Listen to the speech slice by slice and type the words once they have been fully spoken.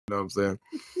know what I'm saying?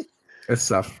 It's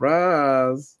a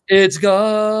surprise. It's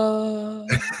gone.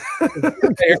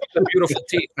 Here's the beautiful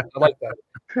teeth. I like that.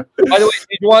 By the way,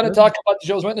 did you want to talk about the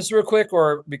Jehovah's Witness real quick,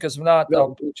 or because if not,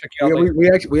 I'll check you out Yeah,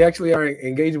 later. we actually are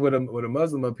engaging with a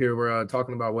Muslim up here. We're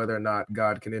talking about whether or not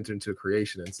God can enter into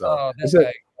creation, and so Oh, this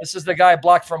guy. This is the guy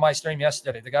blocked from my stream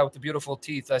yesterday. The guy with the beautiful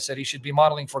teeth. I said he should be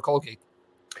modeling for Colgate.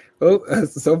 Oh,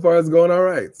 so far it's going all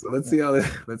right. So let's see how it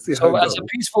So, as goes. a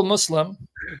peaceful Muslim,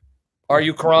 are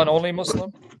you Quran only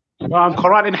Muslim? No, I'm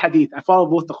Quran and Hadith. I follow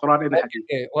both the Quran and the Hadith.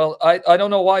 Okay. Well, I don't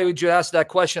know why would you ask that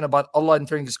question about Allah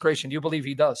entering His creation. Do you believe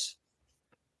He does?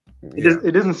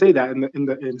 It doesn't say that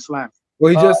in Islam.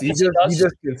 Well, he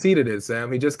just conceded it,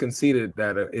 Sam. He just conceded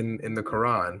that in the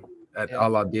Quran that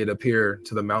Allah did appear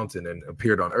to the mountain and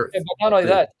appeared on earth. Yeah, but not only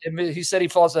that, he said he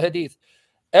follows the Hadith.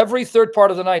 Every third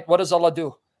part of the night, what does Allah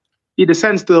do? He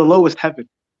descends to the lowest heaven.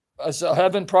 Is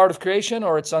heaven part of creation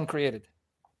or it's uncreated?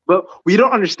 But we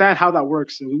don't understand how that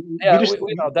works. We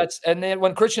know that's, and then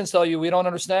when Christians tell you we don't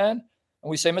understand, and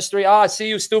we say mystery, I see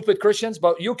you stupid Christians,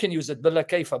 but you can use it,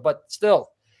 but still,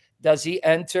 does he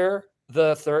enter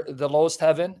the lowest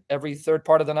heaven every third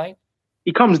part of the night?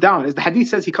 He comes down. As the Hadith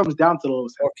says, he comes down to the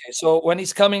lowest heaven. Okay, so when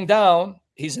he's coming down,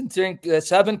 he's entering. It's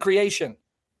heaven creation.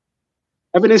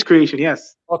 Heaven is creation,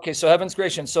 yes. Okay, so heaven's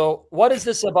creation. So what is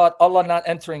this about Allah not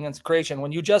entering into creation?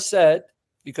 When you just said,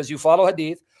 because you follow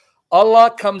Hadith,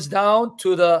 Allah comes down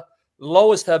to the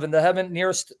lowest heaven, the heaven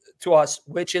nearest to us,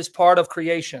 which is part of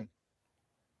creation.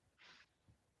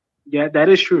 Yeah, that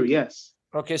is true, yes.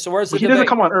 Okay, so where's the debate? He doesn't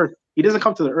come on earth. He doesn't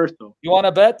come to the earth, though. You want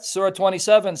to bet? Surah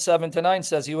 27, 7-9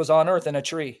 says he was on earth in a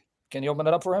tree. Can you open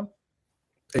it up for him?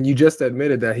 And you just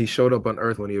admitted that he showed up on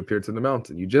earth when he appeared to the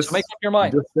mountain. You just make up your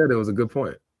mind. You just said it was a good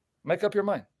point. Make up your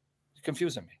mind. You're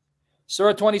confusing me.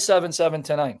 Surah 27,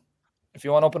 7-9. If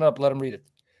you want to open it up, let him read it.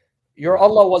 Your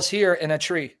Allah was here in a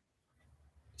tree,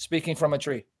 speaking from a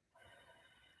tree.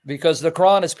 Because the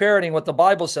Quran is parroting what the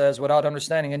Bible says without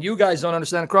understanding. And you guys don't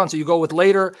understand the Quran, so you go with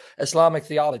later Islamic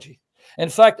theology. In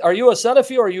fact, are you a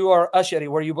Salafi or you are Ash'ari,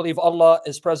 where you believe Allah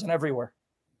is present everywhere?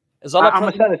 Is Allah I'm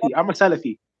a Salafi. I'm a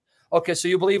Salafi. Okay, so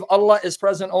you believe Allah is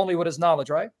present only with His knowledge,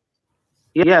 right?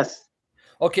 Yes.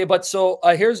 Okay, but so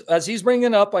here's, as he's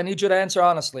bringing up, I need you to answer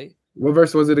honestly. What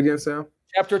verse was it again, Sam?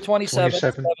 Chapter 27,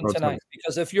 7-9.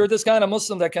 Because if you're this kind of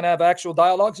Muslim that can have actual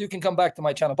dialogues, you can come back to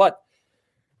my channel. But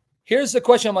here's the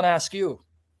question I'm going to ask you.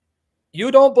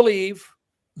 You don't believe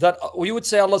that you would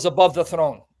say Allah's above the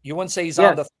throne. You wouldn't say He's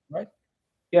on the throne, right?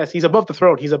 Yes, He's above the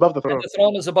throne. He's above the throne. And the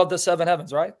throne is above the seven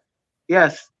heavens, right?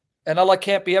 Yes. And Allah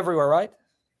can't be everywhere, right?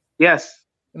 Yes.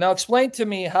 Now explain to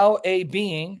me how a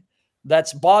being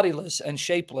that's bodiless and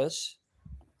shapeless,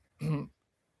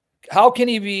 how can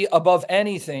He be above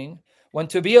anything when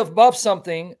to be above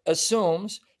something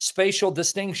assumes spatial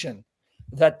distinction,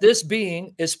 that this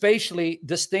being is spatially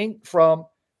distinct from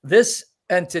this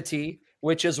entity,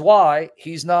 which is why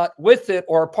He's not with it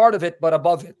or a part of it, but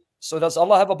above it. So does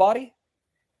Allah have a body?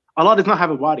 Allah does not have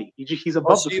a body. He's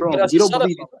above the throne. You don't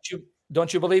believe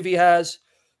don't you believe He has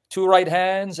two right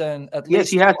hands and at least? Yes,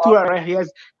 He has two right.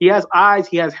 He has eyes.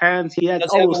 He has hands. He has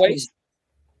all those things.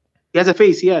 He has a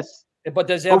face. Yes. But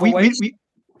does He have a waist?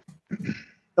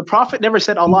 The Prophet never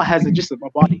said Allah has just a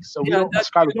body, so we don't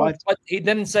describe a body. But he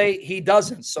didn't say He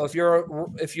doesn't. So if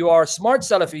you are a smart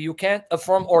Salafi, you can't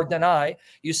affirm or deny.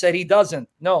 You said He doesn't.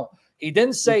 No, He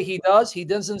didn't say He does. He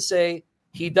doesn't say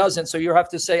He doesn't. So you have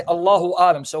to say Allahu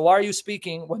Alam. So why are you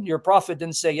speaking when your Prophet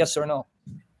didn't say yes or no?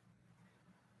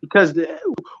 Because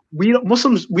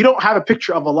Muslims don't have a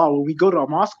picture of Allah. When we go to a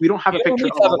mosque, we don't have a picture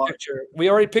of Allah. We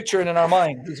already picture it in our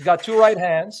mind. He's got two right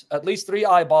hands, at least three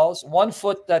eyeballs, 1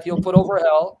 foot that He'll put over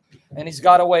hell, and He's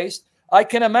got a waist. I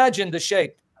can imagine the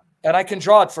shape, and I can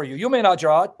draw it for you. You may not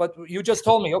draw it, but you just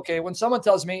told me, okay, when someone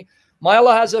tells me, my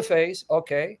Allah has a face,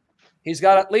 okay, He's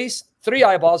got at least 3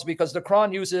 eyeballs because the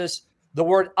Quran uses the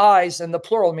word eyes in the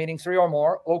plural, meaning 3 or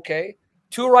more, okay.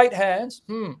 2 right hands,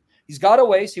 He's got a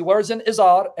waist, He wears an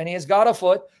izar, and He has got a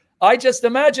foot. I just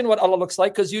imagine what Allah looks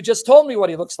like because you just told me what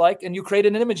He looks like and you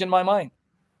created an image in my mind.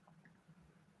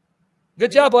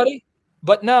 Good job, buddy.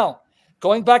 But now,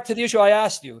 going back to the issue I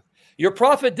asked you, your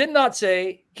Prophet did not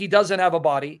say He doesn't have a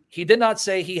body. He did not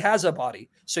say He has a body.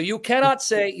 So you cannot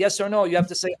say yes or no. You have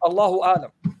to say Allahu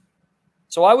Alam.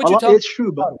 So why would you tell me? It's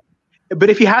true, but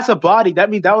if He has a body,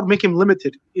 that would make Him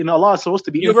limited. Allah is supposed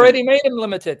to be You've already made Him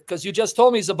limited because you just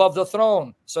told me He's above the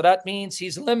throne. So that means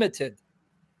He's limited.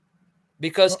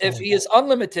 Because if He is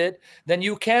unlimited, then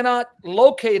you cannot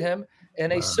locate Him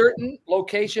in a certain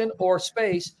location or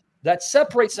space that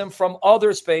separates Him from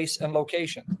other space and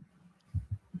location.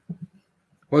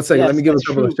 One second, Yes, let me give a that's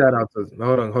couple of true. shout outs.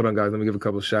 Hold on, guys. Let me give a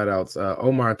couple of shout outs.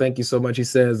 Omar, thank you so much. He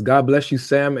says, God bless you,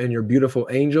 Sam, and your beautiful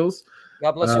angels.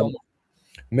 God bless you.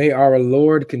 May our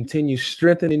Lord continue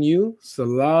strengthening you.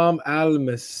 Salam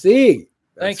al-Masih.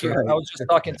 Thank you. Right. I was just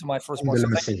talking to my firstborn. So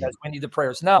thank you guys. We need the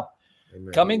prayers. Now,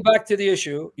 Amen. coming back to the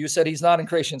issue, you said he's not in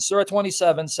creation. Surah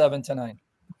 27, 7-9.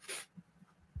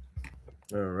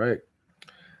 All right.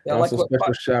 Yeah, Also,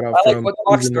 special shout out I like from what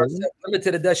Rockstar said,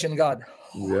 limited edition God.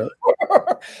 Yeah.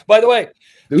 By the way,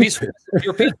 peaceful,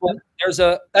 your people, there's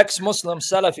a ex-Muslim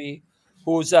Salafi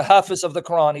who's a Hafiz of the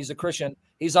Quran. He's a Christian.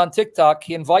 He's on TikTok.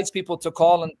 He invites people to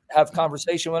call and have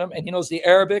conversation with him, and he knows the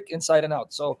Arabic inside and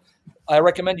out. So I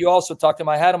recommend you also talk to him.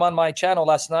 I had him on my channel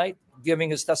last night giving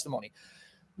his testimony.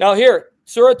 Now here,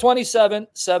 Surah 27,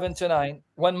 7-9.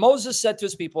 When Moses said to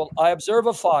his people, I observe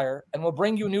a fire and will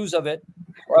bring you news of it,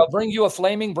 or I'll bring you a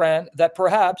flaming brand that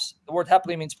perhaps, the word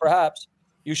happily means perhaps,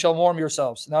 you shall warm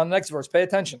yourselves. Now, the next verse, pay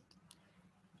attention.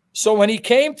 So when he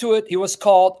came to it, he was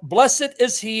called, blessed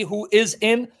is he who is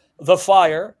in the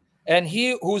fire, and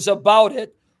he who's about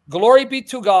it. Glory be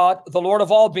to God, the Lord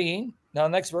of all being. Now,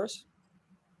 next verse.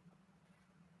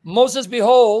 Moses,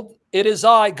 behold, it is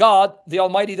I, God, the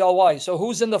Almighty, the All-Wise. So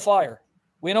who's in the fire?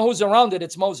 We know who's around it.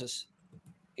 It's Moses.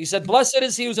 He said, blessed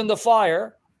is he who's in the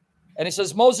fire. And he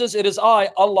says, Moses, it is I,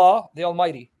 Allah, the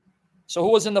Almighty. So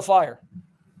who was in the fire?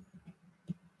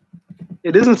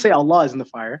 It doesn't say Allah is in the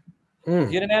fire. You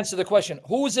didn't answer the question.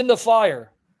 Who's in the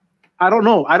fire? I don't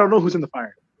know. I don't know who's in the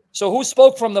fire. So who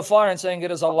spoke from the fire and saying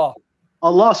it is Allah?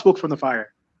 Allah spoke from the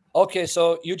fire. Okay,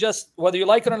 so you just, whether you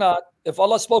like it or not, if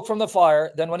Allah spoke from the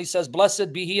fire, then when he says,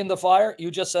 blessed be he in the fire, you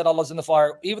just said Allah's in the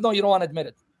fire, even though you don't want to admit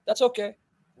it. That's okay.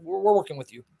 We're working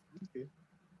with you. Okay.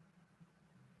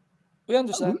 We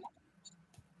understand.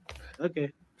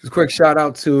 Okay. Just a quick shout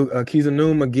out to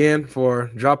Kizanum again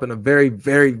for dropping a very,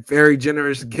 very, very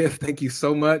generous gift. Thank you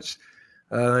so much.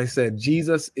 I said,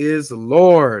 Jesus is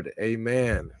Lord.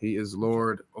 Amen. He is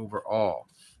Lord over all,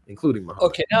 including Muhammad.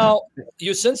 Okay, now,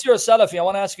 since you're a Salafi, I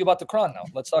want to ask you about the Quran now.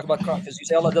 Let's talk about Quran, because you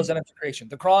say Allah doesn't enter creation.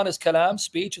 The Quran is kalam,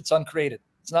 speech. It's uncreated.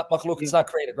 It's not makhluk. It's not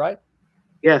created, right?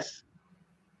 Yes.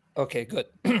 Okay, good.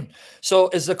 So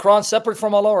is the Quran separate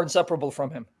from Allah or inseparable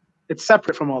from him? It's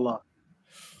separate from Allah.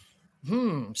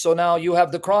 So now you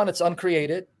have the Quran, it's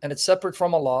uncreated, and it's separate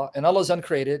from Allah, and Allah is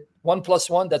uncreated. 1 +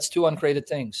 1, that's 2 uncreated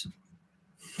things.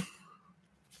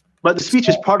 But the speech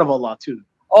is part of Allah too.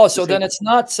 Oh, so then it's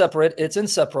not separate, it's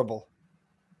inseparable.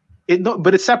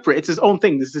 But it's separate. It's his own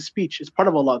thing. This is the speech. It's part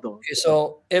of Allah though. Okay,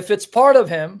 so if it's part of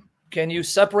him, can you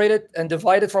separate it and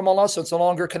divide it from Allah so it's no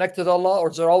longer connected to Allah,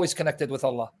 or is it always connected with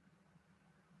Allah?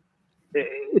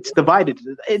 It's divided.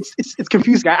 It's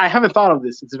confusing. I haven't thought of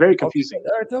this. It's very confusing. Okay.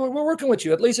 All right, then we're working with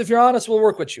you. At least if you're honest, we'll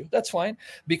work with you. That's fine.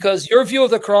 Because your view of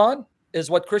the Quran is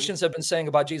what Christians have been saying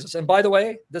about Jesus. And by the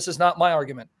way, this is not my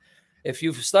argument. If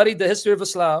you've studied the history of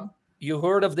Islam, you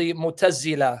heard of the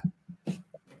Mu'tazila.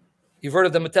 You've heard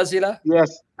of the Mu'tazila?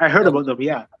 Yes, I heard about them,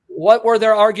 yeah. What were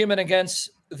their argument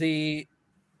against the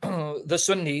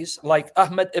Sunnis, like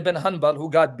Ahmed ibn Hanbal, who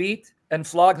got beat and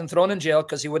flogged and thrown in jail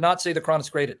because he would not say the Quran is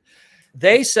created?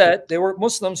 They said, they were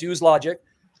Muslims, use logic.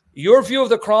 Your view of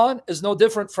the Quran is no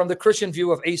different from the Christian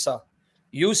view of Isa.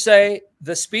 You say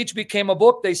the speech became a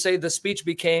book. They say the speech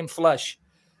became flesh.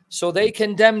 So they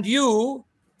condemned you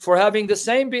for having the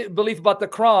same belief about the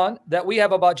Quran that we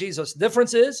have about Jesus.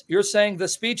 Difference is you're saying the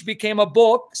speech became a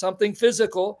book, something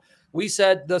physical. We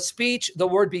said the speech, the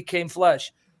word became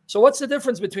flesh. So what's the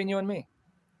difference between you and me?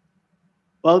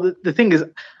 Well, the thing is,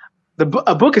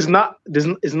 a book is not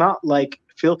like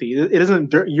filthy. It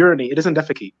doesn't urinate. It doesn't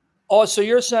defecate. Oh, so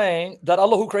you're saying that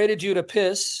Allah who created you to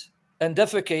piss and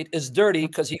defecate is dirty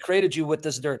because he created you with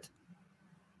this dirt?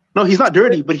 No, he's not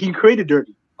dirty, but he created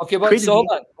dirty. Okay, but so hold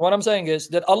on. What I'm saying is,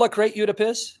 did Allah create you to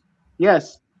piss?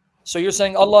 Yes. So you're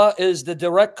saying Allah is the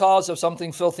direct cause of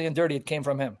something filthy and dirty. It came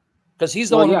from him because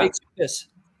he's the one who makes you piss.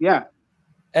 Yeah.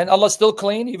 And Allah's still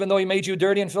clean even though he made you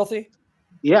dirty and filthy?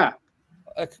 Yeah.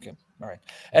 Okay. All right.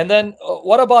 And then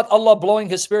what about Allah blowing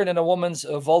his spirit in a woman's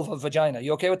vulva vagina?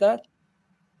 You okay with that?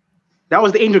 That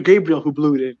was the angel Gabriel who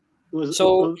blew it in.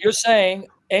 You're saying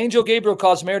angel Gabriel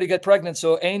caused Mary to get pregnant,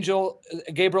 so angel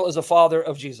Gabriel is a father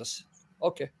of Jesus.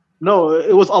 Okay. No,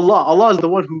 it was Allah. Allah is the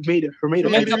one who made it.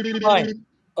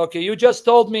 Okay, you just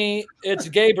told me it's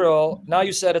Gabriel. Now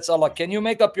you said it's Allah. Can you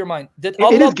make up your mind? It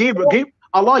is Gabriel.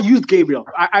 Allah used Gabriel.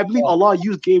 I believe Allah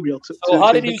used Gabriel.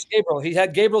 How did he use Gabriel? He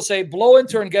had Gabriel say, blow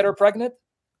into her and get her pregnant?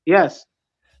 Yes.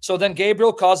 So then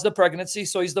Gabriel caused the pregnancy,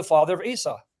 so he's the father of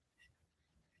Isa.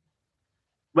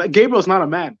 But Gabriel's not a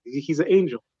man. He's an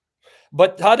angel.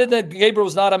 But how did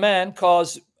Gabriel's not a man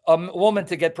cause a woman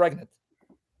to get pregnant?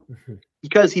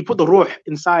 because he put the ruh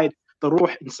inside He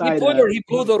put or he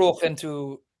blew the ruh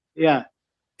into. Yeah,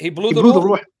 He blew he the blew the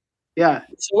ruh. ruh. Yeah.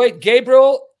 So wait,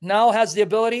 Gabriel now has the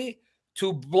ability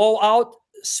to blow out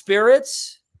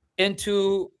spirits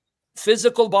into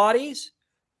physical bodies.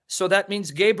 So that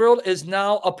means Gabriel is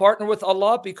now a partner with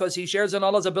Allah because he shares in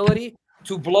Allah's ability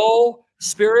to blow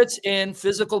spirits in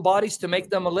physical bodies to make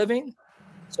them a living.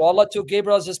 So Allah took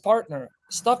Gabriel as his partner.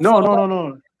 No, no, no,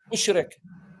 no. Mushrik.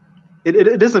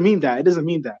 It doesn't mean that. It doesn't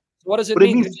mean that. What does it But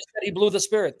mean? it means You just said he blew the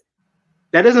spirit.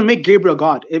 that doesn't make Gabriel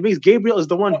God. It means Gabriel is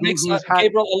the one Makes who's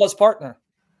Gabriel Allah's partner.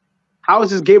 How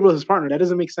is this Gabriel his partner? That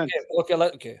doesn't make sense.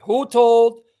 Okay.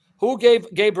 Who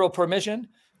gave Gabriel permission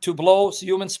to blow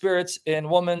human spirits in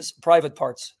women's private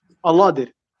parts? Allah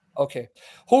did. Okay.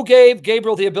 Who gave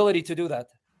Gabriel the ability to do that?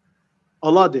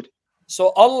 Allah did. So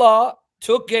Allah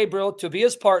took Gabriel to be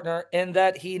his partner in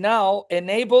that he now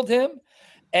enabled him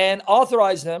and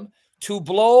authorized him to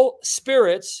blow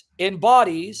spirits in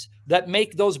bodies that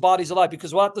make those bodies alive.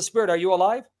 Because without the spirit, are you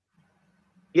alive?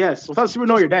 Yes. Without the spirit,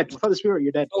 no, you're dead. Without the spirit,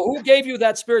 you're dead. So who gave you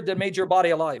that spirit that made your body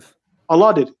alive?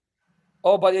 Allah did.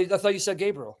 Oh, but I thought you said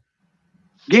Gabriel.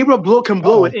 Gabriel can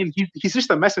blow it in. He's just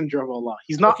a messenger of Allah.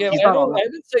 He's not. Okay, he's not Allah. I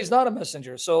didn't say he's not a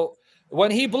messenger. So when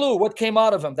he blew, what came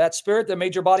out of him? That spirit that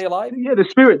made your body alive? Yeah, the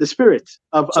spirit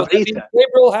of Isa.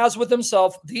 Gabriel has with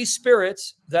himself these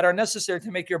spirits that are necessary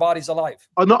to make your bodies alive.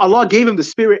 Oh, no, Allah gave him the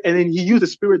spirit, and then he used the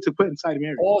spirit to put inside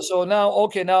Mary. Oh, so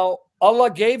now Allah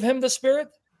gave him the spirit?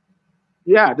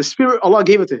 Yeah, the spirit, Allah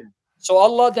gave it to him. So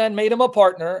Allah then made him a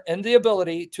partner in the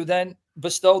ability to then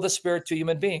bestow the spirit to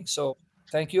human beings. So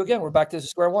thank you again. We're back to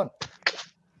square one.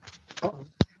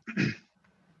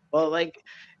 Well, like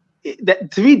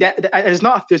that to me, that is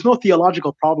not. There's no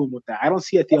theological problem with that. I don't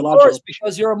see a theological. Of course,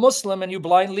 because you're a Muslim and you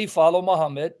blindly follow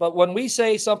Muhammad. But when we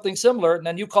say something similar,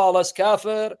 then you call us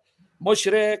kafir,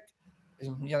 mushrik,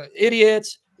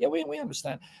 idiots. Yeah, we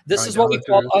understand. This is what we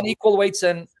call unequal weights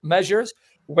and measures,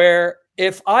 where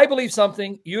if I believe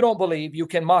something you don't believe, you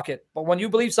can mock it. But when you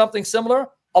believe something similar,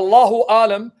 Allahu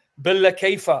alam billa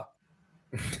kayfa.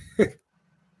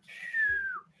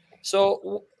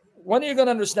 So when are you going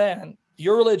to understand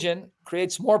your religion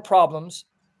creates more problems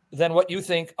than what you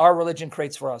think our religion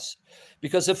creates for us?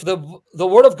 Because if the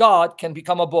word of God can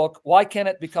become a book, why can't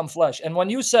it become flesh? And when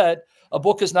you said a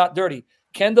book is not dirty,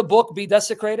 can the book be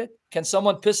desecrated? Can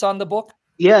someone piss on the book?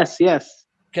 Yes, yes.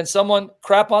 Can someone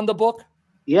crap on the book?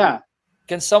 Yeah.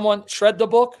 Can someone shred the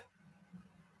book?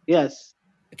 Yes.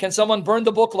 Can someone burn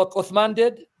the book like Uthman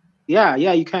did? Yeah,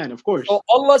 you can, of course. So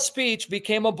Allah's speech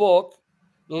became a book,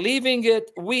 leaving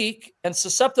it weak and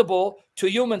susceptible to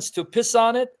humans to piss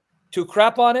on it, to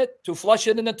crap on it, to flush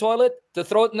it in the toilet, to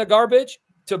throw it in the garbage,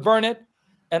 to burn it.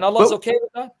 And Allah's okay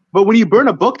with that? But when you burn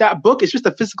a book, that book is just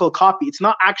a physical copy. It's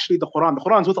not actually the Quran. The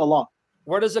Quran's with Allah.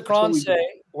 Where does the Quran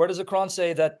say? Where does the Quran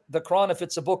say that the Quran, if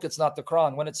it's a book, it's not the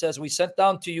Quran? When it says we sent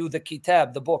down to you the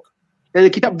kitab, the book. Yeah, the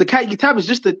kitab is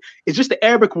just the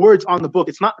Arabic words on the book.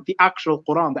 It's not the actual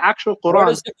Quran. The actual Quran.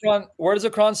 Where does the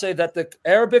Quran say that the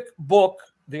Arabic book,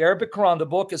 the Arabic Quran, the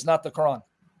book is not the Quran?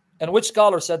 And which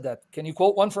scholar said that? Can you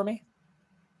quote one for me?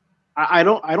 I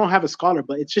don't have a scholar,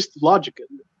 but it's just logic.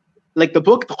 Like the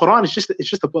book, the Quran is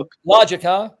just a book. Logic,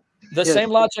 huh? The same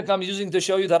logic I'm using to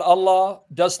show you that Allah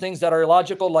does things that are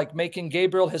illogical, like making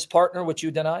Gabriel his partner, which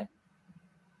you deny.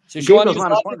 So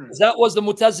that was the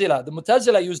Mu'tazila. The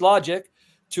Mu'tazila use logic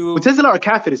to. Mu'tazila are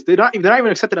kafirs. They're not even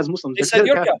accepted as Muslims. They say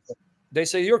you're kafir. They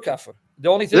say you're kafir. The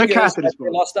only thing is they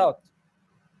lost out.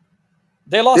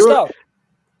 They lost out.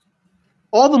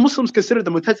 All the Muslims consider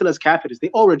the Mu'tazila as kafirs. They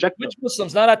all reject them. Which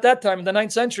Muslims? Not at that time. In the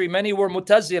 9th century, many were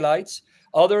Mu'tazilites.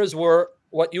 Others were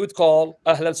what you would call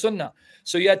Ahl al-Sunnah.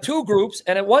 So you had two groups,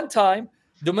 and at one time,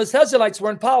 the Mu'tazilites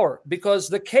were in power because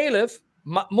the Caliph,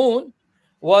 Ma'mun,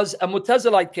 was a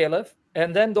Mu'tazilite Caliph,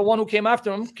 and then the one who came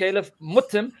after him, Caliph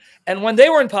Muttim, and when they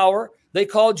were in power, they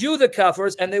called you the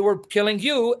Kafirs, and they were killing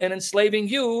you and enslaving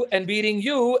you and beating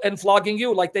you and flogging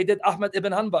you like they did Ahmad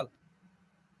ibn Hanbal.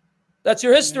 That's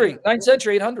your history, 9th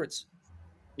century, 800s.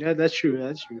 Yeah, that's true.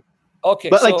 That's true. Okay,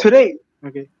 but like today,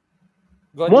 okay.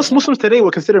 Most Muslims today will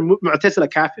consider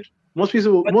Mu'tazila kafir. Most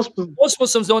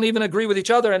Muslims don't even agree with each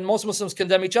other, and most Muslims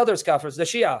condemn each other as kafirs. The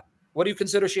Shia. What do you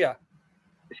consider Shia?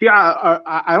 Shia,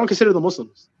 I don't consider them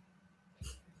Muslims.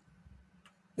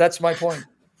 That's my point.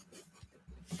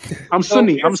 I'm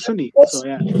Sunni. I'm Sunni. So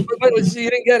yeah. But you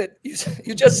didn't get it.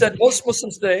 You just said most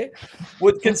Muslims today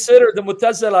would consider the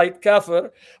Mu'tazilite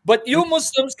kafir, but you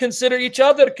Muslims consider each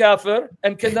other kafir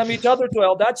and condemn each other to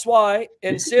hell. That's why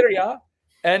in Syria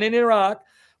and in Iraq,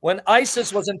 when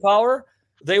ISIS was in power,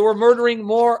 they were murdering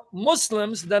more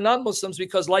Muslims than non-Muslims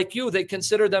because, like you, they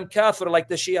consider them kafir, like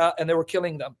the Shia, and they were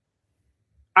killing them.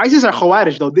 ISIS are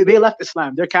Khawarij though. They left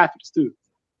Islam. They're Kafirs too.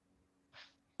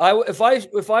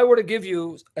 If I were to give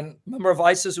you a member of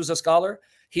ISIS who's a scholar,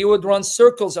 he would run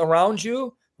circles around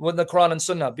you with the Quran and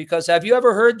Sunnah. Because have you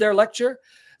ever heard their lecture?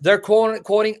 They're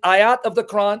quoting ayat of the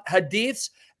Quran, hadiths,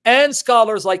 and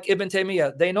scholars like Ibn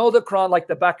Taymiyyah. They know the Quran like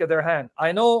the back of their hand.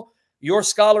 I know your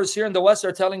scholars here in the West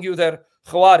are telling you they're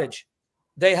Khawarij.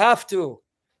 They have to,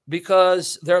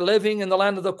 because they're living in the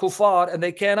land of the kuffar and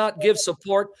they cannot give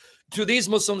support to these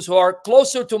Muslims who are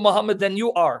closer to Muhammad than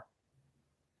you are.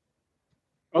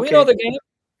 Okay. We know the game.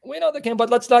 We know the game, but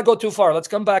let's not go too far. Let's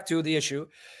come back to the issue.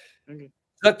 Okay.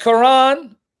 The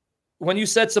Quran, when you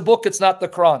said it's a book, it's not the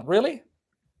Quran. Really?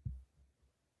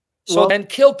 So then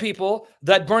kill people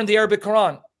that burn the Arabic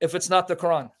Quran if it's not the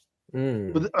Quran.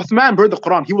 But Uthman burned the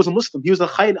Quran. He was a Muslim. He was a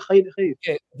khayr.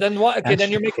 Okay, then what? Okay,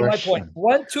 then you're making my point.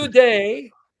 When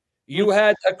today you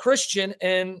had a Christian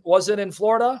in, was it in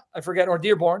Florida? I forget, or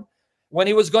Dearborn. When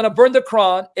he was going to burn the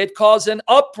Quran, it caused an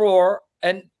uproar.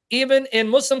 And even in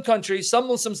Muslim countries, some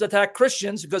Muslims attack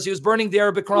Christians because he was burning the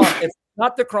Arabic Quran. If it's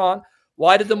not the Quran,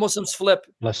 why did the Muslims flip?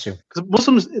 Bless you. Because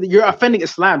Muslims, you're offending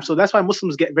Islam, so that's why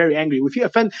Muslims get very angry.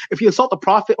 If you insult the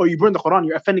Prophet or you burn the Quran,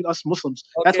 you're offending us Muslims.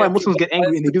 Okay, that's why Muslims get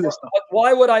angry and they do this stuff. But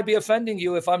why would I be offending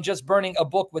you if I'm just burning a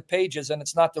book with pages and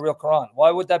it's not the real Quran? Why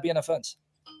would that be an offense?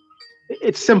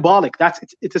 It's symbolic.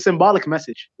 It's a symbolic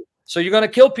message. So you're going to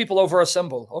kill people over a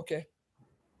symbol? Okay.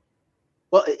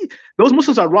 Well, those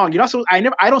Muslims are wrong. You're not supposed.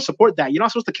 I don't support that. You're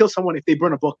not supposed to kill someone if they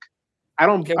burn a book. I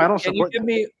don't support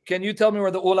that. Can you tell me where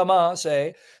the ulama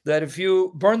say that if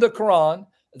you burn the Quran,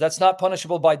 that's not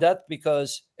punishable by death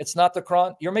because it's not the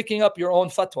Quran? You're making up your own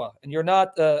fatwa, and you're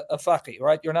not a faqih,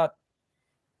 right? You're not.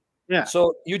 Yeah.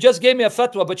 So you just gave me a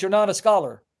fatwa, but you're not a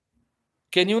scholar.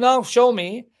 Can you now show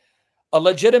me a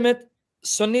legitimate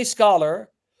Sunni scholar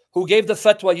who gave the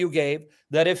fatwa you gave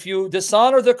that if you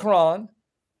dishonor the Quran,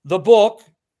 the book,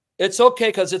 it's okay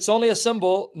because it's only a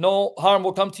symbol, no harm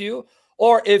will come to you?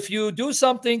 Or if you do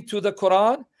something to the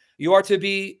Quran, you are to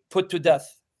be put to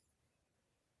death.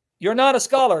 You're not a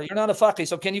scholar. You're not a faqih.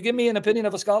 So can you give me an opinion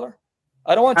of a scholar?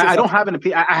 I don't want you. I don't have an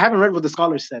opinion. I haven't read what the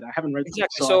scholars said. I haven't read.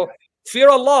 Exactly. So fear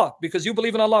Allah because you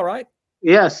believe in Allah, right?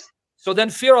 Yes. So then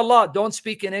fear Allah. Don't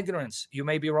speak in ignorance. You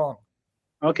may be wrong.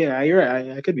 Okay, you're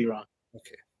right. I could be wrong.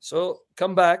 Okay. So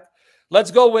come back.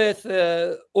 Let's go with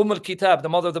al-Kitab, the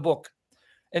mother of the book.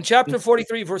 In chapter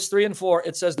 43, verse 3 and 4,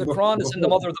 it says the Quran is in the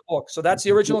mother of the book. So that's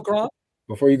the original Quran?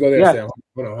 Before you go there, Sam,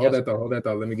 hold that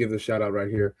thought. Let me give this shout out right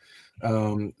here.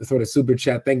 Sort of super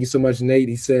chat. Thank you so much, Nate.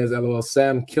 He says, LOL,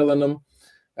 Sam killing them.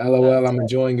 LOL, I'm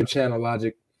enjoying your channel,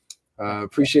 Logic.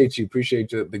 Appreciate you. Appreciate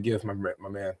the gift, my man.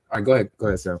 All right, go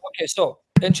ahead, Sam. Okay, so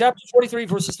in chapter 43,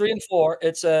 verses 3 and 4,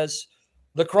 it says,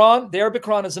 the Quran, the Arabic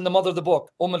Quran is in the mother of the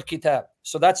book, al-Kitab.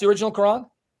 So that's the original Quran?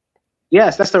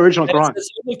 Yes, that's the original Quran.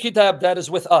 It's al-Kitab that is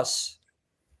with us.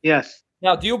 Yes.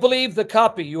 Now, do you believe the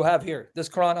copy you have here, this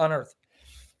Quran on earth,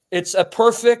 it's a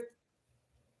perfect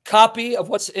copy of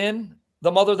what's in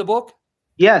the mother of the book?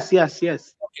 Yes. Okay,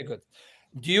 good.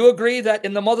 Do you agree that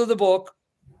in the mother of the book,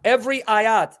 every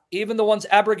ayat, even the ones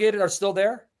abrogated, are still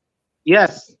there?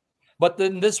 Yes. But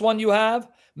then this one you have,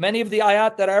 many of the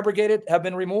ayat that are abrogated have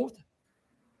been removed?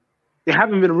 They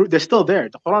haven't been removed. They're still there.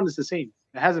 The Quran is the same.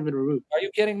 It hasn't been removed. Are you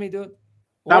kidding me, dude?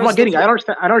 I'm not kidding. I don't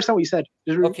understand what you said.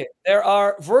 Okay. There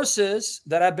are verses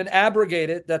that have been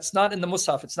abrogated that's not in the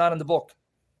Mus'haf. It's not in the book.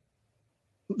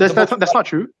 That's not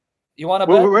true. You want to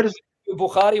bet? Where does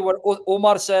Bukhari, where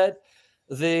Umar said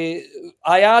the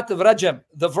ayat of Rajam,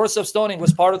 the verse of stoning,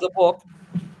 was part of the book,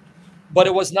 but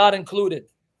it was not included.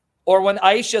 Or when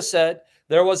Aisha said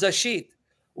there was a sheet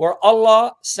where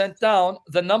Allah sent down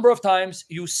the number of times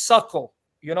you suckle,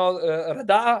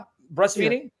 rada'a,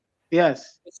 breastfeeding. Yeah.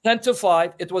 Yes. It's 10 to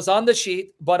 5. It was on the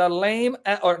sheet, but a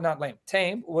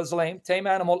tame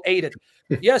animal ate it.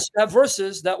 Yes, you have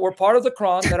verses that were part of the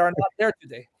Quran that are not there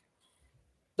today.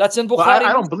 That's in Bukhari.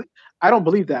 Well, I don't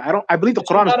believe that. I believe the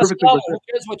Quran is perfectly preserved. Who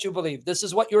cares what you believe? This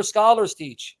is what your scholars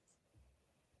teach.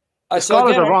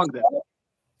 Scholars are wrong then.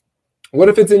 What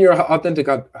if it's in your authentic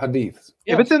hadiths?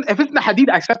 Yeah. If it's in the hadith,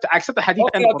 I accept the hadith.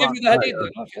 Okay, I'll give you the hadith.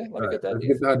 Right. Okay, let me get that.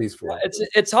 Get the hadiths for it.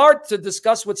 It's hard to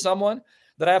discuss with someone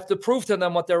that I have to prove to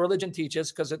them what their religion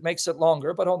teaches because it makes it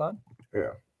longer. But hold on. Yeah.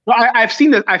 Well, I've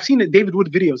seen it. I've seen the David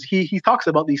Wood videos. He talks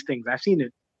about these things. I've seen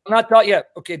it. I'm not taught yet.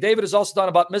 Okay, David is also talking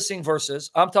about missing verses.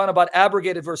 I'm talking about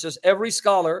abrogated verses. Every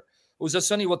scholar who's a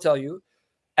Sunni will tell you,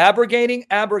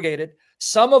 abrogated,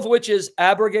 some of which is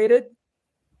abrogated,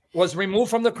 was removed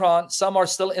from the Quran. Some are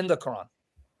still in the Quran.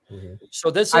 Mm-hmm.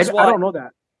 So this is why. I don't know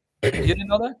that. You didn't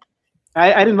know that?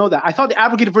 I didn't know that. I thought the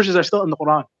abrogated verses are still in the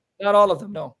Quran. Not all of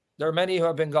them, no. There are many who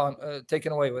have been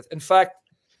taken away with. In fact,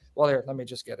 Well, here, let me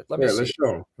just get it. Let me Yeah, see. let's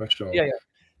show him. Let's show him. Yeah, yeah.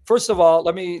 First of all,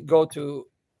 let me go to.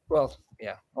 Well,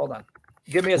 yeah. Hold on.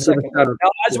 Give me a second. Now,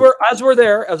 as we're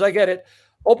there, as I get it,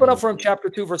 open up from chapter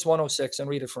 2, verse 106, and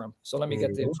read it for him. So let me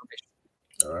get the information.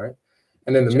 All right.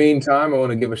 And in the meantime, I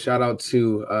want to give a shout out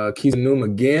to Kizanum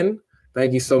again.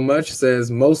 Thank you so much.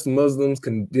 Says most Muslims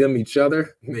condemn each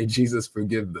other. May Jesus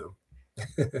forgive them.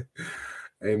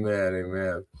 Amen.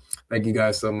 Amen. Thank you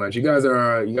guys so much. You guys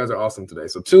are awesome today.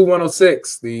 So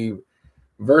 2:106, the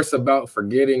verse about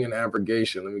forgetting and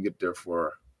abrogation. Let me get there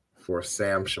for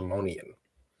Sam Shimonian.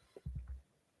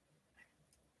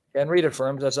 And read it for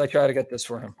him as I try to get this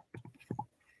for him.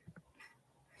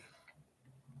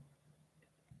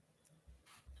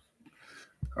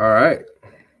 All right.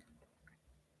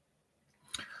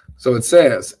 So it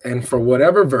says, and for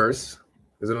whatever verse,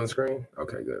 is it on the screen?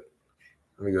 Okay, good.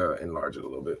 Let me go enlarge it a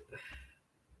little bit.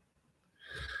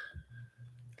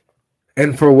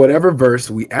 And for whatever verse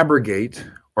we abrogate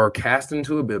or cast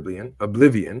into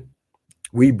oblivion,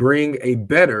 we bring a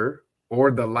better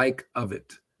or the like of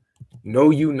it. Know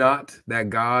you not that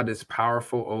God is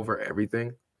powerful over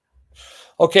everything?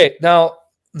 Okay, now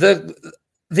the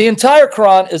entire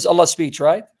Quran is Allah's speech,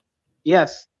 right?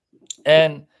 Yes.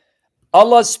 And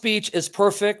Allah's speech is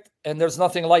perfect, and there's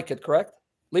nothing like it, correct?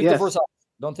 Leave the verse off.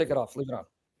 Don't take it off. Leave it on.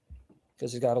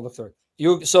 Because you got to look through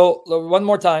it. So one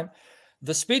more time.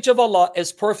 The speech of Allah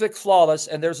is perfect, flawless,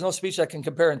 and there's no speech that can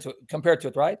compare to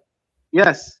it, right?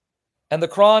 Yes. And the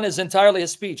Quran is entirely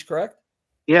His speech, correct?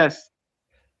 Yes.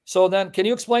 So then, can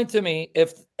you explain to me,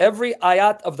 if every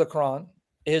ayat of the Quran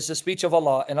is the speech of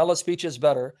Allah and Allah's speech is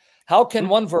better, how can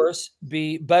one verse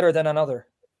be better than another?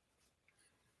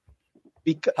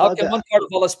 How can one part of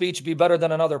Allah's speech be better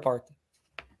than another part?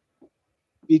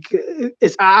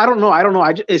 Because I don't know.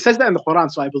 It says that in the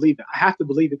Quran, so I believe it. I have to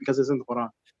believe it because it's in the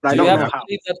Quran. But I don't know how.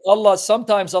 Believe that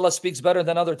sometimes Allah speaks better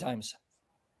than other times.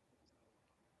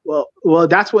 Well,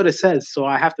 that's what it says, so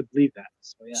I have to believe that.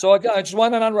 So again, I just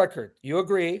want it on record. You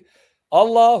agree,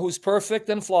 Allah, who's perfect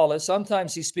and flawless,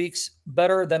 sometimes He speaks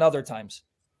better than other times.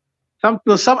 Some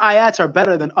ayats are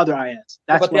better than other ayats.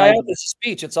 But the ayat is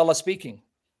speech. It's Allah speaking.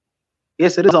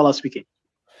 Yes, it is Allah speaking.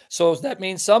 So that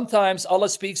means sometimes Allah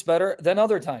speaks better than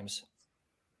other times.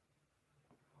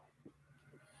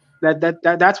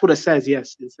 That's what it says.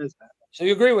 Yes, it says that. So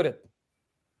you agree with it?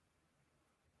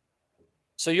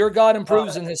 So your God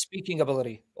improves in His speaking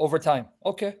ability over time.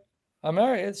 Okay, I'm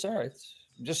all right. It's all right.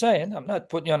 I'm just saying. I'm not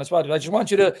putting you on the spot. I just want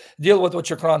you to deal with what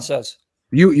your Quran says.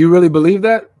 You really believe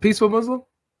that, peaceful Muslim?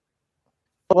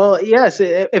 Well, yes.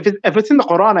 If it's in the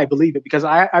Quran, I believe it because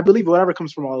I believe whatever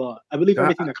comes from Allah. I believe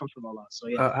everything that comes from Allah. So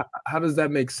yeah. How does that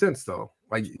make sense though?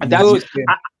 Like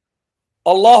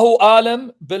Allahu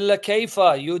alam billa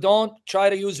kayfa. You don't try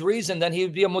to use reason, then he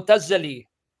would be a mutazzali.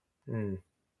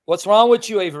 What's wrong with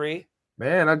you, Avery?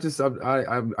 Man, I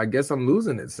guess I'm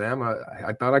losing it, Sam.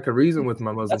 I thought I could reason with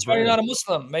my Muslim. That's why you're not a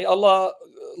Muslim. May Allah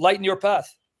lighten your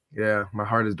path. Yeah, my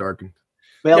heart is darkened.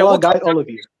 May Allah guide all of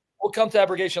you. We'll come to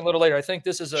abrogation a little later. I think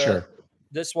this is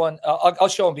this one. I'll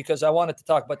show him because I wanted to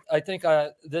talk, but I think I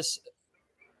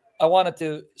wanted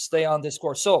to stay on this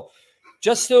course. So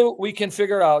just so we can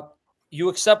figure out, you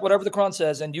accept whatever the Quran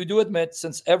says, and you do admit,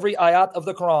 since every ayat of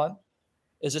the Quran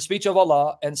is a speech of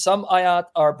Allah, and some ayat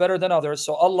are better than others,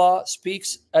 so Allah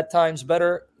speaks at times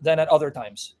better than at other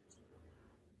times.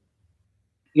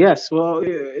 Yes, well,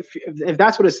 if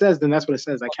that's what it says, then that's what it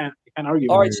says. I can't argue.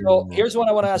 All right, so here's what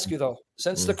I want to ask you though.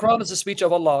 Since the Quran is a speech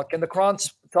of Allah, can the Quran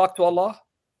talk to Allah?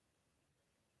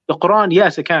 The Quran,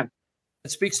 yes, it can.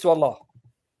 It speaks to Allah.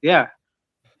 Yeah.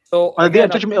 So on the day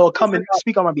of judgment, it will come and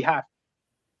speak on my behalf.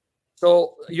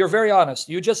 So you're very honest.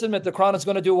 You just admit the Quran is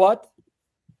going to do what?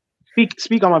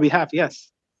 Speak on my behalf. Yes.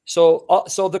 So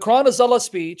the Quran is Allah's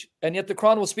speech, and yet the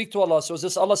Quran will speak to Allah. So is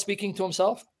this Allah speaking to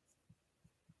Himself?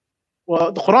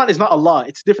 Well, the Quran is not Allah.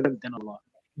 It's different than Allah.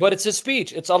 But it's His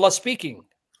speech. It's Allah speaking.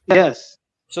 Yes.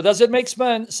 So does it make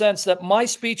sense that my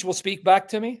speech will speak back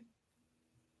to me?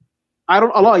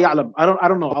 Allah ya'lam. I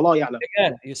don't know. Allah ya'lam.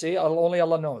 Again, you see, only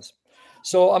Allah knows.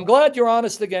 So I'm glad you're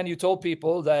honest again. You told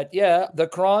people that, yeah, the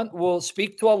Quran will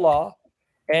speak to Allah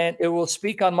and it will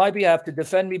speak on my behalf to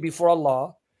defend me before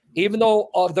Allah, even though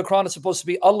the Quran is supposed to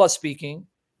be Allah speaking.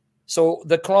 So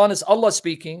the Quran is Allah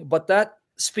speaking, but that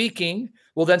speaking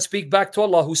will then speak back to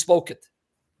Allah who spoke it.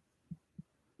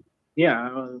 Yeah.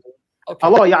 Okay.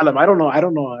 Allah ya'lam. I don't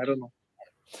know.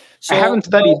 So, I haven't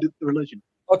studied religion.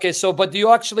 Okay, so but do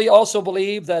you actually also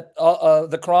believe that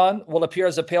the Quran will appear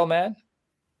as a pale man?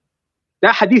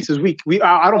 That hadith is weak.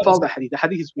 I don't follow that hadith. The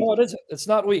hadith is weak. No, it isn't. It's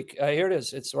not weak. Here it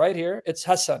is. It's right here. It's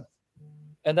Hassan.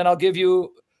 And then I'll give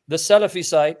you the Salafi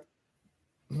site,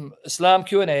 Islam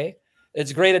Q&A.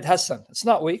 It's graded Hassan. It's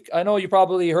not weak. I know you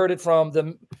probably heard it from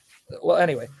the. Well,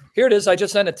 anyway, here it is. I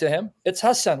just sent it to him. It's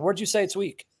Hassan. Where'd you say it's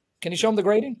weak? Can you show him the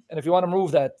grading? And if you want to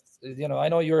move that, I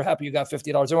know you're happy you got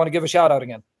 $50. I want to give a shout out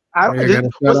again.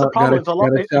 What's the problem if the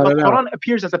Quran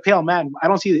appears as a pale man? I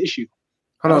don't see the issue.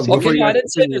 Hold on. Okay, I didn't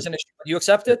say there's an issue. You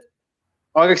accept it?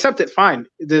 I'll accept it. Fine.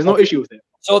 There's no issue with it.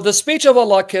 So the speech of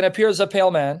Allah can appear as a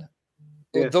pale man.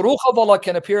 Yes. The ruh of Allah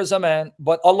can appear as a man,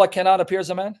 but Allah cannot appear as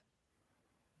a man?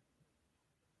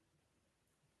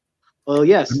 Well,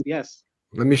 yes.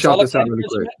 Let me shout this out really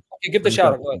quick. Okay, give the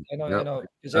shout out. Go ahead. I know.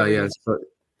 Yes.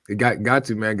 Got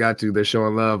to, man. Got to. They're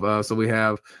showing love. So we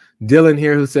have Dylan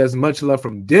here who says, much love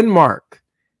from Denmark.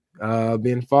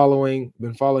 Been following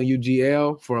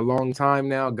UGL for a long time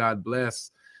now. God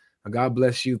bless. God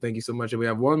bless you. Thank you so much. And we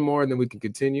have one more, and then we can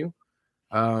continue.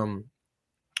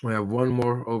 We have one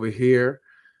more over here.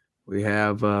 We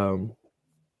have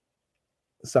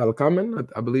Salakaman.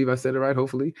 I believe I said it right,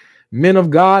 hopefully. Men of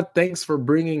God, thanks for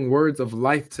bringing words of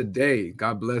life today.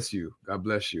 God bless you. God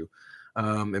bless you.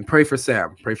 And pray for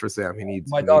Sam. Pray for Sam. He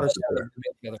needs my daughter's together.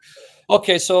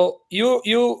 Okay, so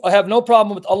you have no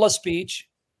problem with Allah's speech,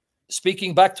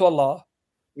 speaking back to Allah.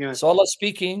 Yeah. So Allah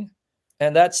speaking,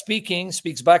 and that speaking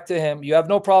speaks back to him. You have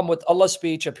no problem with Allah's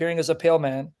speech appearing as a pale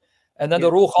man. And then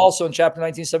the Ruh also in chapter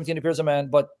 19, 17 appears as a man.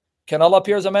 But can Allah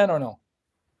appear as a man or no?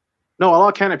 No,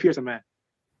 Allah can appear as a man.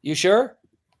 You sure?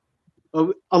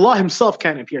 Allah himself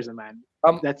can appear as a man.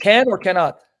 Can or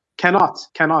cannot? Cannot.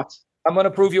 I'm going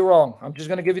to prove you wrong. I'm just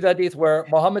going to give you that hadith where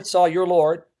Muhammad saw your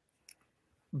Lord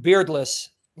beardless,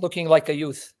 looking like a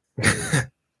youth.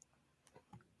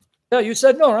 Yeah, you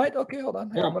said no, right? Okay, hold on.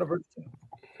 Here, I'm going to read it.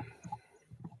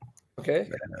 Okay.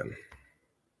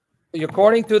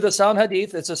 According to the sound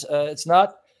hadith, it's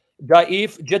not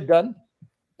da'if jiddan.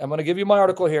 I'm going to give you my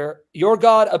article here. Your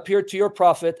God appeared to your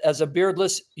prophet as a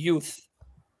beardless youth.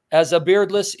 As a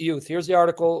beardless youth. Here's the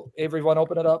article. Everyone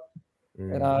open it up.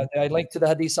 And I linked to the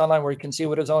hadith online where you can see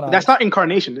with his own eyes. That's not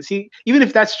incarnation. See, even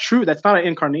if that's true, that's not an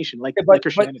incarnation. Like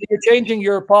Christianity. But you're changing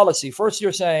your policy. First,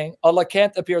 you're saying Allah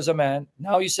can't appear as a man.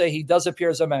 Now you say he does appear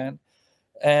as a man.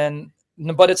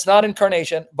 But it's not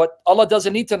incarnation. But Allah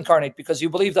doesn't need to incarnate because you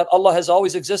believe that Allah has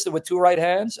always existed with 2 right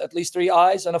hands, at least 3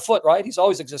 eyes, and a foot, right? He's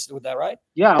always existed with that, right?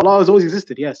 Yeah, Allah has always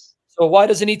existed, yes. So why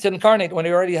does he need to incarnate when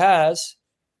he already has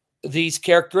these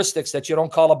characteristics that you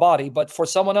don't call a body? But for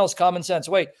someone else, common sense.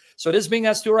 Wait, so this being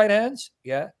has 2 right hands?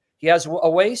 Yeah. He has a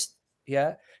waist?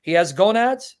 Yeah. He has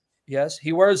gonads? Yes.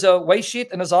 He wears a waist sheet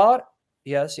and a zar?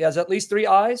 Yes. He has at least 3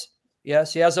 eyes?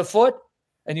 Yes. He has a foot?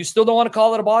 And you still don't want to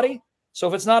call it a body? So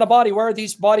if it's not a body, where are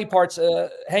these body parts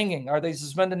hanging? Are they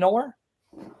suspended nowhere?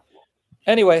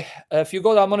 Anyway, if you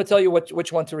go, I'm going to tell you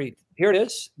which one to read. Here it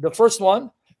is. The first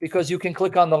one, because you can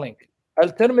click on the link.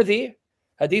 Al-Tirmidhi,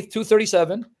 Hadith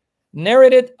 237,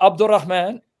 narrated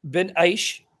Abdurrahman bin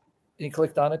Aish. And he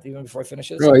clicked on it even before I finish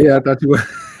this. Oh, yeah, I thought you were.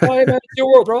 Oh, hey, man, it's your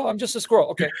world, bro. I'm just a squirrel.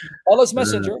 Okay. Allah's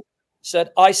messenger said,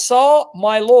 I saw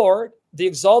my Lord, the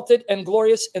exalted and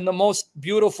glorious, in the most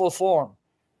beautiful form.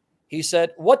 He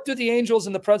said, what do the angels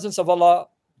in the presence of Allah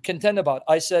contend about?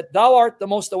 I said, thou art the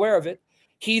most aware of it.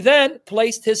 He then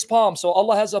placed his palm. So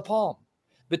Allah has a palm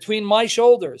between my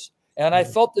shoulders. And I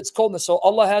felt its coldness. So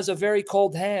Allah has a very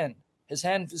cold hand. His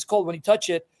hand is cold. When you touch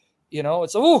it,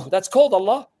 it's, ooh, that's cold,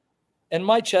 Allah. In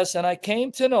my chest. And I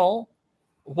came to know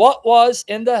what was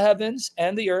in the heavens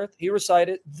and the earth. He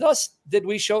recited, thus did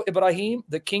we show Ibrahim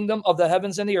the kingdom of the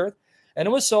heavens and the earth. And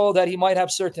it was so that he might have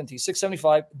certainty.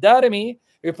 675. Darimi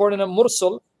reported a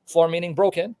mursal form, meaning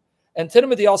broken. And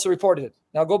Tirmidhi also reported it.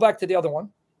 Now go back to the other one.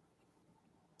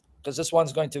 Because this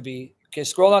one's going to be, okay,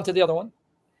 scroll on to the other one.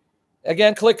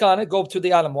 Again, click on it. Go to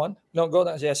the Alam one. No, go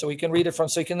down. Yeah, so we can read it so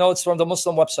you can know it's from the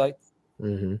Muslim website.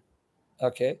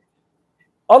 Okay.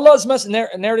 Allah's messenger,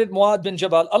 narrated Muad bin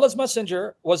Jabal, Allah's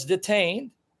messenger was detained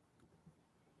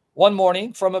one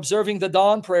morning from observing the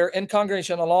dawn prayer in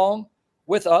congregation along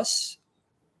with us.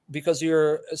 Because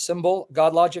your symbol,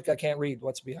 God logic, I can't read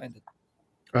what's behind it.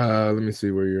 Let me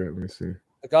see where you're at. Let me see.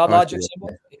 The God logic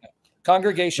symbol. Yeah.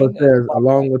 Congregation. So it says,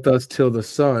 along with us till the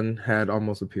sun had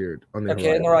almost appeared on the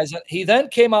horizon. In the horizon. He then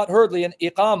came out hurriedly, and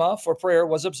iqama for prayer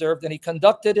was observed, and he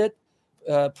conducted it,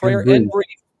 prayer in brief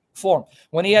form.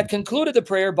 When he had concluded the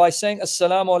prayer by saying,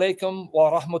 Assalamu alaikum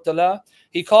wa rahmatullah,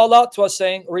 he called out to us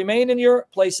saying, remain in your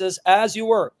places as you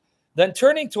were. Then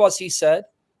turning to us, he said,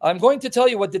 I'm going to tell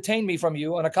you what detained me from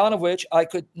you, on account of which I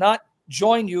could not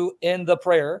join you in the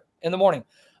prayer in the morning.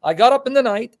 I got up in the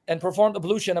night and performed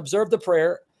ablution, observed the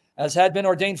prayer as had been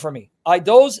ordained for me. I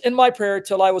dozed in my prayer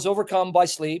till I was overcome by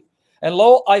sleep. And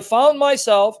lo, I found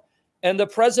myself in the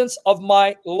presence of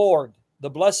my Lord, the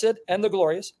blessed and the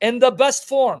glorious, in the best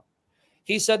form.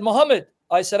 He said, Muhammad.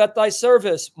 I said, at thy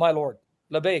service, my Lord.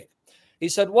 Labayk. He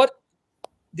said, what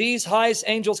these highest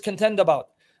angels contend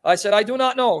about? I said, I do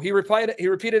not know. He replied, he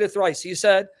repeated it thrice. He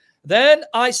said, then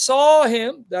I saw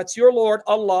him, that's your Lord,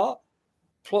 Allah,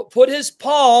 put his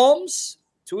palms,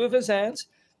 two of his hands,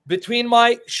 between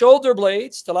my shoulder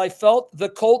blades till I felt the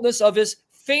coldness of his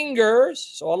fingers.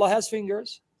 So Allah has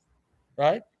fingers,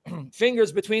 right?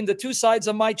 Fingers between the two sides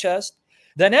of my chest.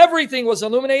 Then everything was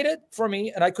illuminated for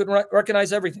me and I couldn't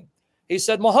recognize everything. He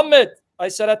said, Muhammad, I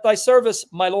said, at thy service,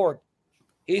 my Lord.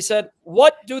 He said,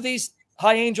 what do these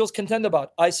high angels contend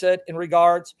about? I said, in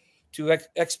regards to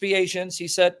expiations. He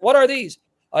said, what are these?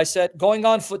 I said, going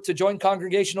on foot to join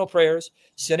congregational prayers,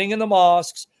 sitting in the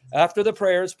mosques after the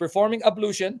prayers, performing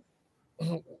ablution,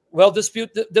 well,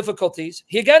 dispute difficulties.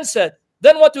 He again said,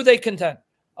 then what do they contend?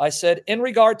 I said, in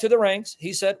regard to the ranks.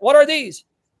 He said, what are these?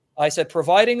 I said,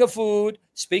 providing of food,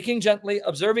 speaking gently,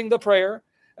 observing the prayer.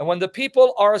 And when the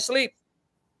people are asleep,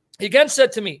 he again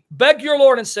said to me, beg your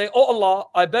Lord and say, O Allah,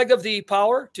 I beg of thee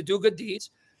power to do good deeds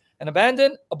and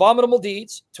abandon abominable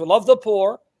deeds, to love the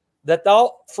poor, that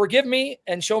thou forgive me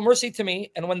and show mercy to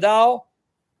me. And when thou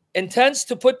intends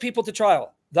to put people to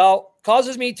trial, thou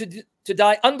causes me to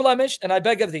die unblemished, and I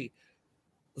beg of thee,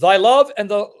 thy love and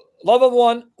the love of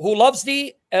one who loves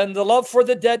thee and the love for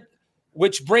the dead,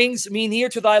 which brings me near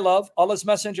to thy love. Allah's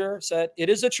messenger said, it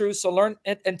is the truth, so learn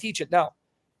and teach it. Now,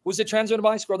 who's it transmitted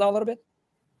by? Scroll down a little bit.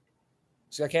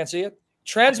 See, I can't see it.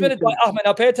 Transmitted by Ahmed.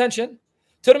 Now pay attention.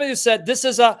 Tirmidhi said, this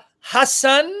is a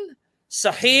Hasan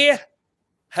Sahih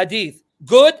Hadith.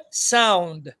 Good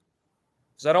sound.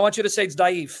 Because I don't want you to say it's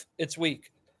daif. It's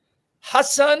weak.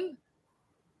 Hasan,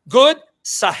 good,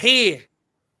 Sahih.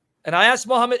 And I asked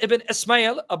Muhammad ibn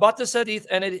Ismail about this hadith,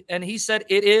 and he said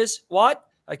it is what?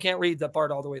 I can't read that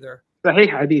part all the way there.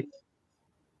 Sahih Hadith.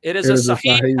 It is a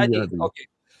Sahih Hadith. Okay.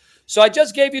 So I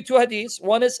just gave you two hadiths.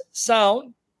 One is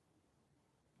sound,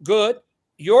 good.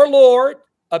 Your Lord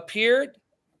appeared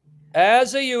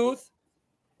as a youth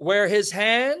where his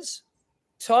hands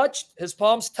touched, his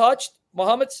palms touched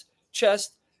Muhammad's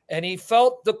chest, and he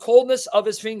felt the coldness of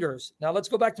his fingers. Now let's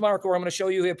go back to Morocco where I'm going to show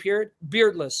you he appeared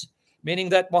beardless, meaning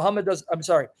that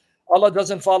Allah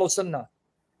doesn't follow sunnah.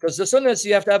 Because the sunnah is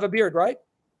you have to have a beard, right?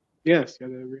 Yes, I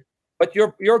agree. But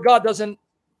your God doesn't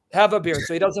have a beard,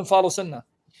 so he doesn't follow sunnah.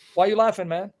 Why are you laughing,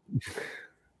 man?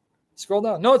 Scroll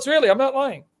down. No, it's really, I'm not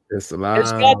lying. His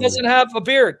God doesn't have a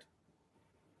beard.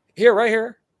 Here, right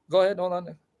here. Go ahead, hold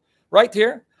on. Right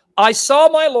here. I saw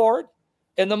my Lord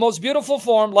in the most beautiful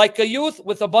form, like a youth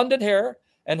with abundant hair.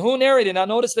 And who narrated? Now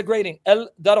notice the grading.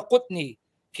 Al-Darqutni,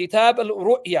 Kitab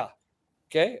al-Ru'ya.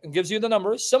 Okay, and gives you the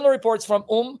numbers. Similar reports from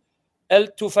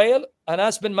al-Tufail,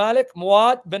 Anas bin Malik,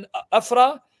 Muad bin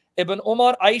Afra, Ibn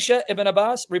Umar, Aisha, Ibn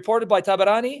Abbas, reported by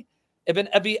Tabarani, Ibn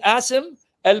Abi Asim,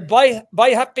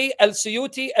 Al-Bayhaqi,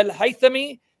 Al-Suyuti,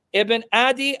 Al-Haythami, Ibn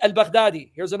Adi,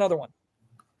 Al-Baghdadi. Here's another one.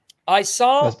 I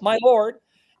saw my Lord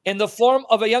in the form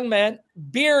of a young man,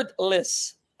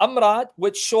 beardless, Amrad,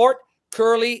 with short,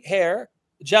 curly hair,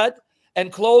 Jad,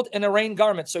 and clothed in a rain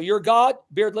garment. So your God,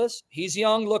 beardless, he's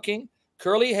young looking,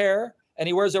 curly hair, and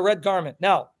he wears a red garment.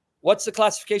 Now, what's the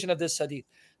classification of this hadith?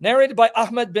 Narrated by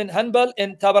Ahmad bin Hanbal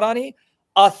in Tabarani,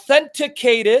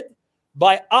 authenticated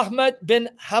by Ahmad bin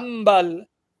Hanbal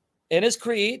in his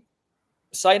creed,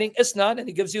 citing Isnad, and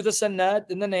he gives you the Sanad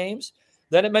in the names.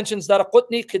 Then it mentions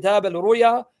Daraqutni, Kitab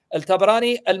al-Ruya,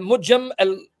 Al-Tabarani, Al-Mujam,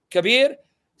 Al-Kabir,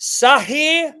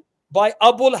 Sahih by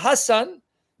Abul Hasan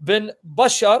bin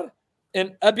Bashar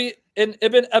in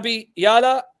Ibn Abi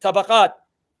Yala Tabaqat.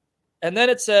 And then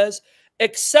it says,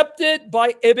 accepted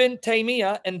by Ibn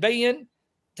Taymiyyah and Bayin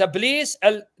Tablis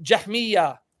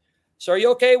al-Jahmiyyah. So are you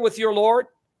okay with your Lord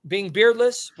being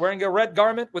beardless, wearing a red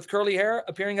garment with curly hair,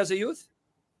 appearing as a youth?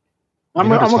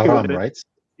 I'm okay with it. Right?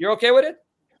 You're okay with it?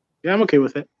 Yeah, I'm okay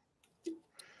with it.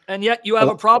 And yet you have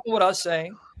a problem with us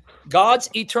saying God's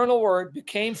eternal word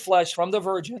became flesh from the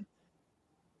virgin.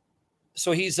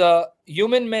 So he's a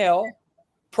human male,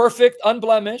 perfect,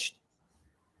 unblemished,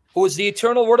 who is the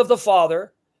eternal word of the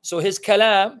Father. So his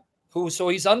kalam, so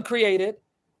he's uncreated.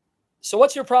 So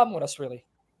what's your problem with us, really?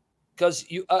 Because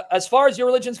you, as far as your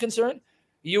religion is concerned,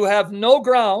 you have no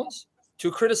grounds to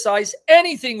criticize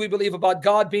anything we believe about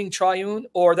God being triune,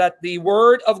 or that the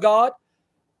word of God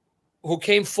who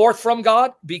came forth from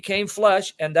God became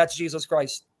flesh, and that's Jesus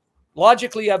Christ.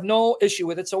 Logically, you have no issue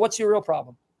with it. So what's your real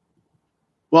problem?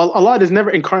 Well, Allah does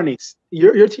never incarnates.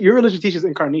 Your religion teaches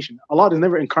incarnation. Allah does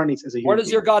never incarnates as a human. Where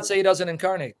does your God say he doesn't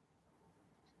incarnate?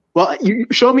 Well, you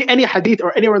show me any hadith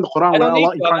or anywhere in the Quran where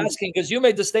Allah incarnates. I'm asking because you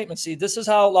made the statement. See, this is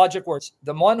how logic works.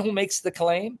 The one who makes the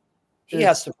claim, he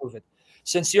has to prove it.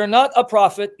 Since you're not a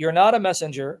prophet, you're not a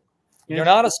messenger, You're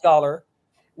not a scholar.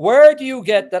 Where do you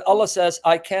get that Allah says,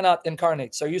 I cannot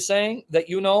incarnate? So are you saying that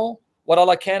you know what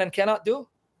Allah can and cannot do?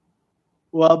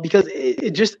 Well, because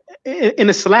it just in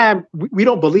Islam we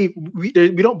don't believe we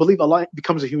don't believe Allah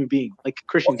becomes a human being like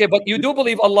Christians. Okay, but you do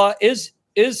believe Allah is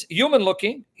human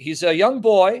looking. He's a young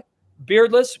boy,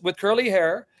 beardless with curly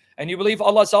hair, and you believe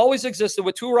Allah's always existed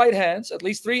with 2 right hands, at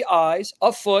least 3 eyes,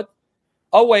 a foot,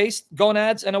 a waist,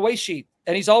 gonads, and a waist sheet,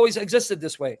 and he's always existed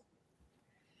this way.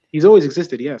 He's always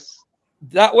existed, yes.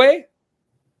 That way?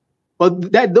 Well,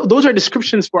 those are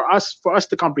descriptions for us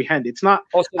to comprehend. It's not.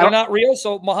 Oh, so they're not real.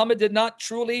 So Muhammad did not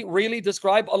truly, really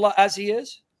describe Allah as He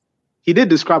is. He did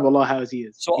describe Allah as He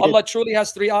is. So Allah truly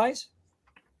has 3 eyes.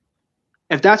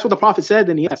 If that's what the Prophet said,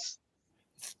 then yes.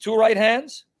 2 right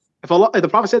hands. If the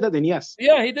Prophet said that, then yes.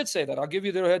 Yeah, he did say that. I'll give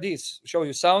you the hadith. Show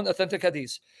you sound, authentic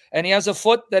hadith. And he has a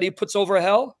foot that he puts over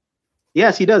hell.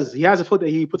 Yes, he does. He has a foot that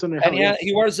he puts under hell. And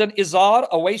he wears an izar,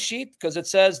 a waist sheet, because it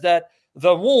says that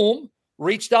the womb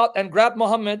reached out and grabbed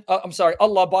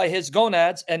Allah by his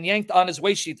gonads and yanked on his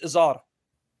waist sheet, izar.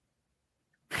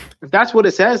 If that's what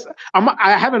it says,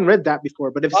 I haven't read that before,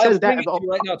 but if it says that,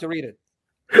 right now to read it.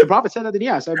 The Prophet said that, then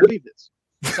yes, I believe this.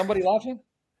 Somebody laughing?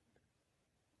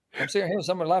 I'm sitting here,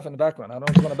 somebody laughing in the background. I don't know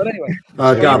what's going on, but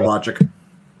anyway. God logic.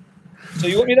 So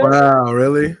you want me to? Wow,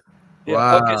 really? Yeah.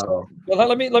 Wow. Okay, so, well,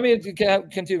 let me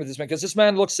continue with this man, because this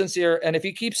man looks sincere, and if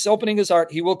he keeps opening his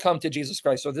heart, he will come to Jesus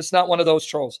Christ. So this is not one of those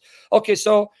trolls. Okay,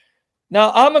 so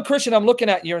now I'm a Christian. I'm looking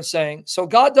at you and saying, so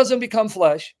God doesn't become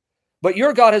flesh, but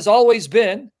your God has always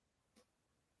been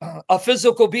a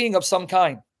physical being of some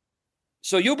kind.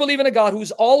 So you believe in a God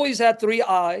who's always had 3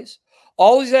 eyes,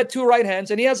 always had 2 right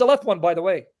hands, and he has a left one, by the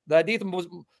way. The Hadith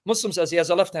Muslim says he has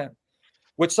a left hand,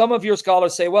 which some of your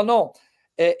scholars say, well, no,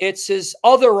 it's his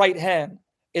other right hand.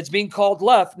 It's being called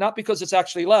left, not because it's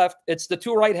actually left. It's the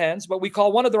 2 right hands, but we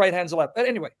call one of the right hands left. But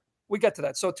anyway, we get to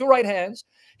that. So 2 right hands.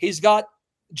 He's got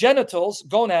genitals,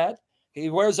 gonad. He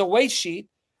wears a waist sheet.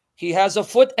 He has a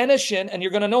foot and a shin, and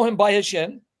you're going to know him by his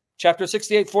shin. Chapter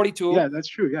 68, 42. Yeah, that's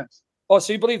true, yes. Oh,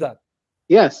 so you believe that?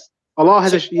 Yes. Allah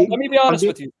has Let me be honest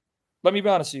with you. Let me be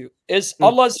honest with you. Is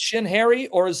Allah's shin hairy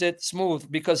or is it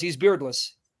smooth because he's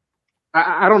beardless?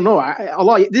 I don't know.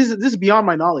 Allah, this is beyond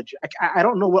my knowledge. I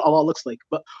don't know what Allah looks like,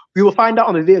 but we will find out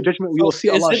on the day of judgment. We will see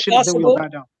Allah's shin, and then we will bow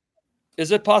down.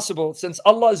 Is it possible, since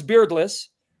Allah is beardless,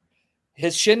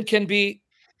 his shin can be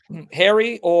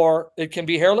hairy or it can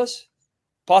be hairless?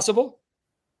 Possible?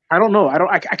 I don't know.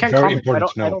 I can't comment. I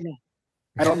don't know.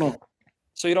 I don't know.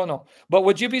 So you don't know. But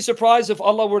would you be surprised if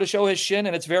Allah were to show his shin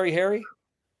and it's very hairy?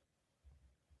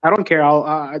 I don't care.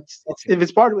 If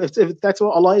it's part of if that's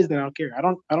what Allah is, then I don't care. I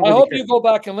don't really hope care. You go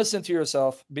back and listen to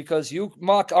yourself, because you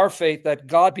mock our faith that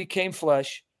God became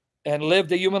flesh and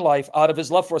lived a human life out of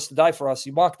his love for us to die for us.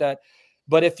 You mock that.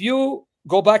 But if you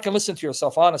go back and listen to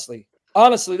yourself honestly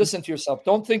listen to yourself.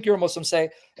 Don't think you're a Muslim. Say,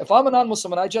 if I'm a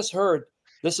non-Muslim and I just heard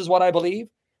this is what I believe,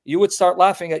 you would start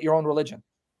laughing at your own religion.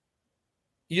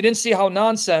 You didn't see how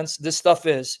nonsense this stuff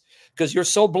is because you're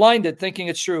so blinded thinking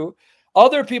it's true.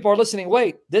 Other people are listening.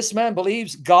 Wait, this man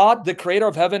believes God, the creator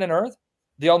of heaven and earth,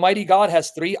 the Almighty God,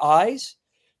 has 3 eyes,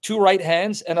 2 right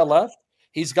hands, and a left.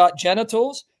 He's got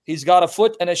genitals. He's got a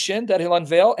foot and a shin that he'll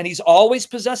unveil, and he's always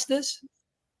possessed this.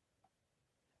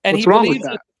 And What's wrong with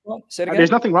that? Say it again?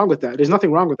 There's nothing wrong with that. There's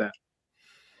nothing wrong with that.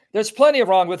 There's plenty of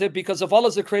wrong with it, because if Allah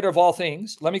is the creator of all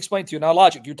things, let me explain to you. Now,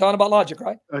 logic. You're talking about logic,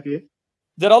 right? Okay.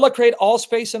 Did Allah create all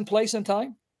space and place and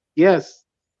time? Yes.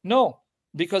 No,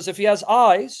 because if he has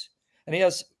eyes and he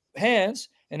has hands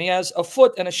and he has a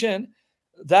foot and a shin,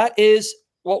 that is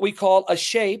what we call a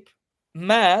shape,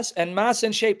 mass, and mass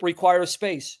and shape require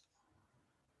space.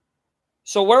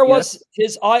 So where was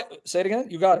his eye? Say it again.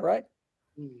 You got it, right?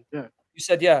 Yeah. You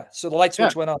said yeah. So the light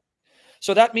switch went on.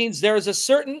 So that means there is a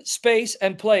certain space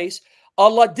and place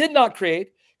Allah did not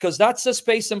create, because that's the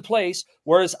space and place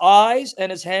where his eyes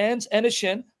and his hands and his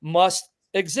shin must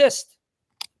exist.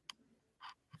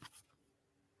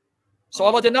 So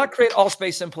Allah did not create all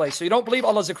space and place. So you don't believe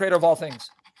Allah is the creator of all things.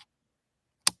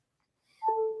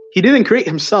 He didn't create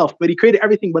himself, but he created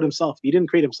everything but himself. He didn't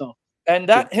create himself. And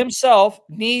that himself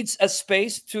needs a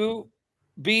space to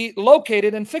be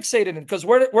located and fixated in. Because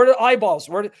where are eyeballs?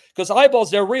 Because eyeballs,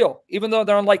 they're real, even though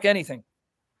they're unlike anything.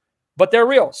 But they're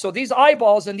real. So these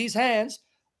eyeballs and these hands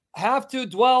have to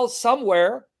dwell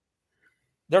somewhere.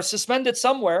 They're suspended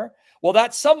somewhere. Well,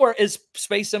 that somewhere is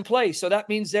space and place. So that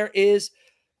means there is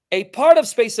a part of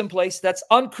space and place that's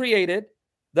uncreated,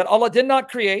 that Allah did not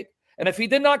create. And if he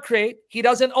did not create, he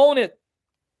doesn't own it,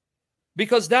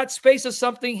 because that space is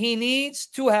something he needs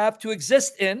to have to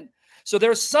exist in. So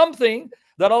there's something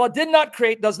that Allah did not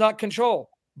create, does not control,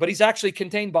 but he's actually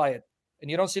contained by it. And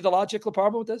you don't see the logical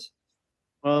problem with this?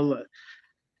 Well,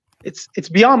 it's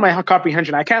beyond my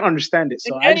comprehension. I can't understand it.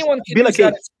 So and anyone can be use like,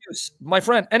 that excuse, my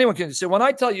friend. Anyone can. So when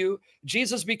I tell you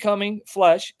Jesus becoming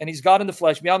flesh and he's God in the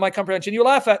flesh, beyond my comprehension, you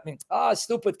laugh at me. Ah,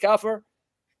 stupid kafir.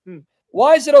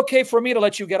 Why is it okay for me to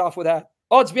let you get off with that?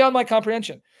 Oh, it's beyond my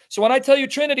comprehension. So when I tell you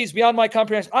Trinity is beyond my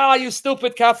comprehension, ah, you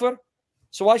stupid kafir.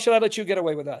 So why should I let you get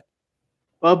away with that?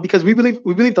 Well, because we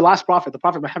believe the last prophet, the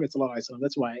Prophet Muhammad sallallahu alaihi wasallam.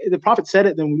 That's why the Prophet said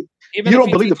it. Then you don't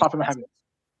believe the Prophet Muhammad.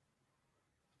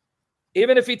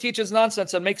 Even if he teaches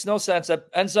nonsense that makes no sense, that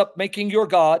ends up making your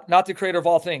God not the creator of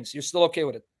all things, you're still okay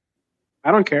with it?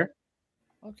 I don't care.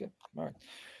 Okay, all right.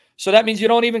 So that means you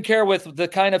don't even care with the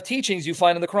kind of teachings you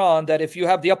find in the Quran that if you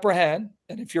have the upper hand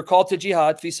and if you're called to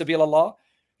jihad, fi sabilillah,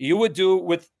 you would do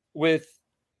with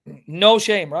no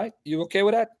shame, right? You okay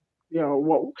with that? Yeah.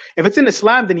 Well, if it's in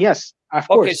Islam, then yes, of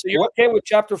course. Okay, so you're okay with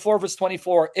chapter 4, verse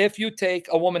 24. If you take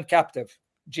a woman captive,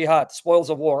 jihad, spoils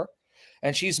of war,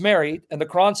 and she's married, and the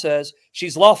Quran says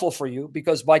she's lawful for you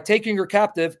because by taking her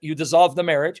captive, you dissolve the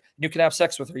marriage, and you can have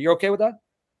sex with her. You're okay with that?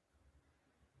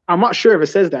 I'm not sure if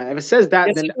it says that. If it says that,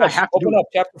 yes, then I have to open up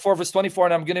chapter 4, verse 24,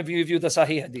 and I'm going to give you the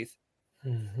Sahih Hadith.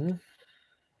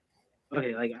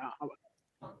 Okay, like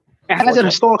it has a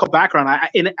historical background.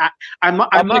 I'm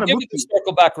not going to give you the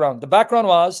historical background. The background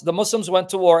was the Muslims went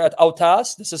to war at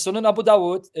Autas. This is Sunan Abu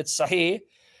Dawud. It's Sahih,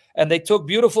 and they took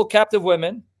beautiful captive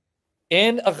women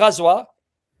in a ghazwa,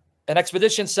 an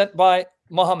expedition sent by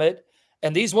Muhammad.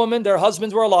 And these women, their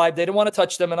husbands were alive. They didn't want to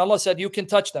touch them. And Allah said, you can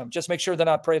touch them. Just make sure they're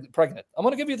not pregnant. I'm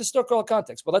going to give you the historical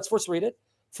context, but let's first read it.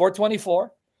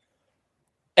 424.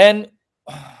 And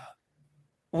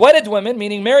wedded women,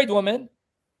 meaning married women,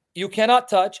 you cannot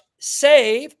touch,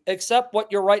 save except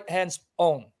what your right hands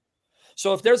own.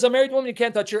 So if there's a married woman, you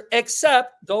can't touch her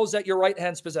except those that your right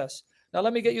hands possess. Now,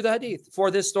 let me get you the hadith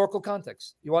for this historical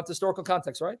context. You want the historical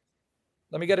context, right?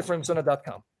 Let me get it from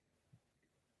sunnah.com.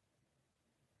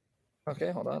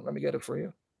 Okay, hold on. Let me get it for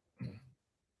you.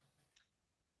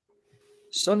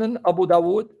 Sunan Abu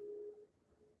Dawud.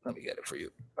 Let me get it for you.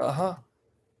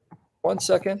 1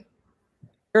 second.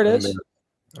 Here it is.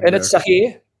 And it's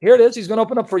Sahih. Here it is. He's going to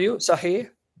open up for you. Sahih.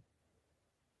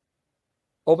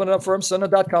 Open it up for him.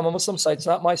 Sunnah.com, a Muslim site. It's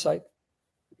not my site.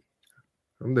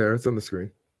 I'm there. It's on the screen.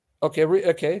 Okay.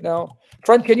 Okay. Now,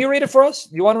 friend, can you read it for us?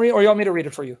 You want to read, or you want me to read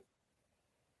it for you?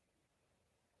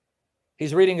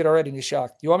 He's reading it already and he's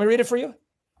shocked. You want me to read it for you?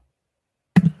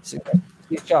 See,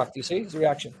 he's shocked. You see his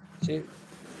reaction? See?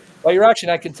 By your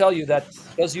action, I can tell you that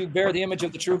because you bear the image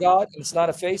of the true God and it's not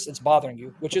a face, it's bothering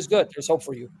you, which is good. There's hope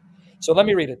for you. So let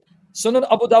me read it.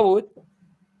 Sunan Abu Dawud,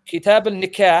 Kitab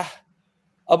al-Nikah,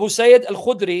 Abu Sayyid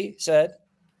al-Khudri said,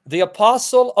 the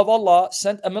apostle of Allah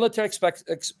sent a military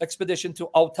expedition to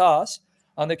Autas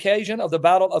on the occasion of the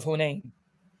Battle of Hunain.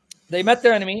 They met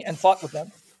their enemy and fought with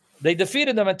them. They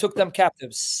defeated them and took them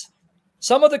captives.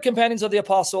 Some of the companions of the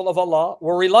apostle of Allah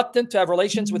were reluctant to have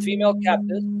relations with female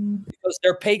captives because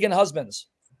they're pagan husbands.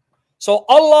 So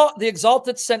Allah, the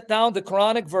Exalted, sent down the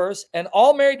Quranic verse, and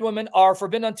all married women are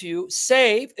forbidden unto you,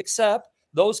 save except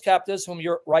those captives whom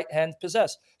your right hand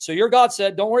possess. So your God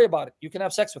said, don't worry about it. You can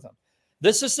have sex with them.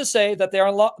 This is to say that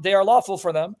they are lawful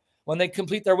for them when they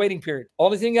complete their waiting period.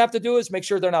 Only thing you have to do is make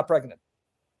sure they're not pregnant.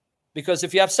 Because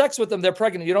if you have sex with them, they're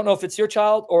pregnant. You don't know if it's your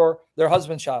child or their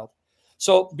husband's child.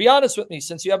 So be honest with me,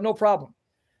 since you have no problem.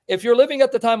 If you're living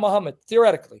at the time Muhammad,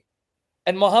 theoretically,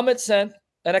 and Muhammad sent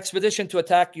an expedition to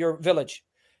attack your village,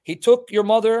 he took your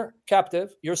mother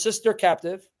captive, your sister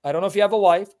captive, I don't know if you have a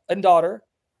wife and daughter,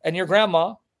 and your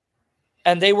grandma,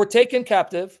 and they were taken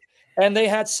captive, and they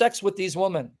had sex with these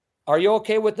women. Are you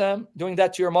okay with them doing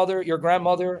that to your mother, your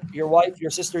grandmother, your wife,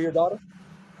 your sister, your daughter?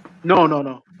 No, no,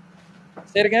 no.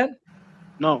 Say it again?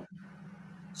 No.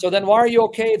 So then why are you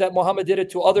okay that Muhammad did it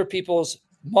to other people's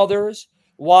mothers,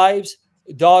 wives,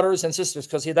 daughters, and sisters?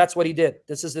 Because that's what he did.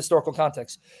 This is the historical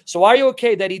context. So why are you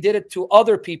okay that he did it to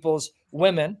other people's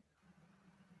women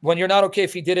when you're not okay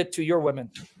if he did it to your women?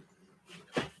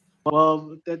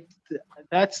 Well,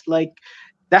 that's like,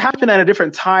 that happened at a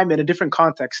different time in a different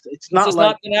context. It's not like...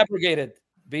 not been abrogated.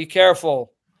 Be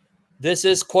careful. This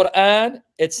is Quran.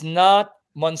 It's not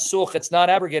mansukh. It's not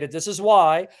abrogated. This is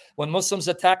why when Muslims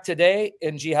attack today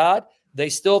in jihad, they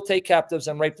still take captives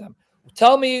and rape them.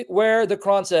 Tell me where the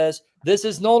Quran says this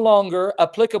is no longer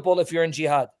applicable if you're in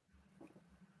jihad.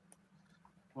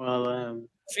 Well,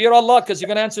 fear Allah, because you're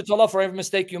going to answer to Allah for every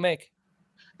mistake you make.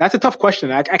 That's a tough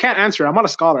question. I can't answer. I'm not a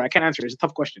scholar. I can't answer. It's a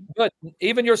tough question. Good.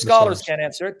 Even your scholars can't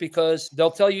answer it because they'll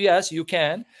tell you, yes, you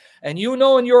can. And you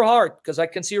know in your heart, because I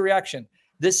can see your reaction,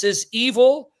 this is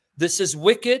evil. This is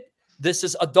wicked. This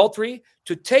is adultery.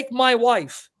 To take my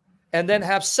wife and then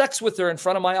have sex with her in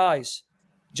front of my eyes.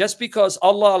 just because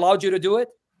Allah allowed you to do it,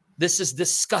 this is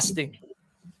disgusting.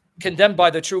 Condemned by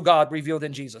the true God revealed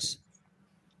in Jesus.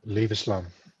 Leave Islam.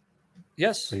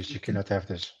 Yes. Please, you cannot have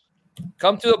this.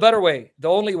 Come to a better way, the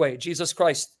only way, Jesus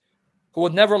Christ, who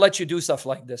would never let you do stuff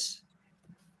like this.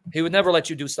 He would never let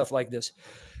you do stuff like this.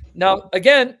 Now,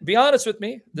 again, be honest with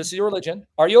me. This is your religion.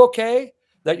 Are you okay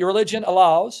that your religion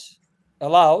allows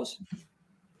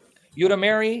you to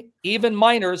marry even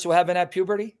minors who haven't had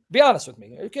puberty? Be honest with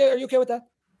me. Are you okay with that?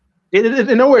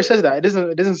 It nowhere says that. It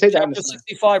doesn't say that. Chapter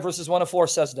 65 verses 1 to 4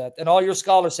 says that. And all your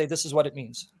scholars say this is what it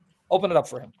means. Open it up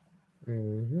for him.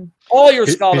 All your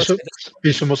scholars say this.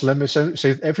 Peace Muslim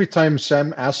say every time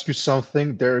Sam asks you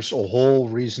something, there's a whole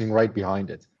reasoning right behind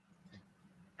it.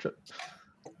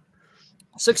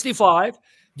 65.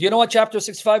 Do you know what chapter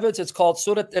 65 is? It's called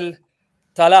Surat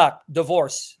al-Talaq,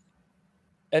 divorce.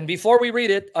 And before we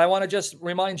read it, I want to just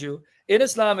remind you, in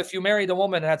Islam, if you married a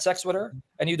woman and had sex with her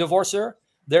and you divorce her,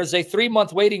 there's a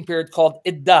 3-month waiting period called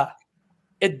iddah.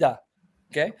 Iddah.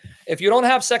 Okay? If you don't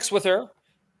have sex with her,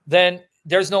 then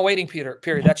there's no waiting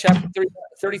period. That's chapter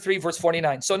 33, verse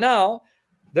 49. So now,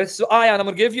 this ayah, and I'm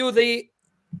going to give you the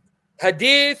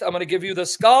hadith, I'm going to give you the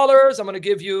scholars, I'm going to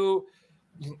give you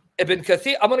Ibn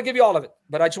Kathir, I'm going to give you all of it.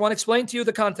 But I just want to explain to you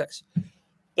the context.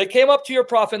 They came up to your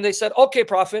prophet and they said, okay,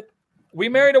 prophet, we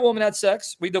married a woman, had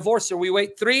sex, we divorced her, we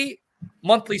wait 3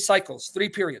 monthly cycles, 3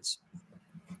 periods.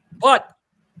 But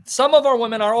some of our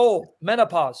women are old,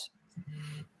 menopause.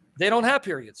 They don't have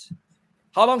periods.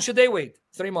 How long should they wait?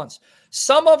 3 months.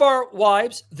 Some of our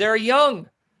wives, they're young.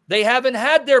 They haven't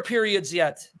had their periods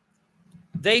yet.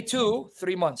 They too,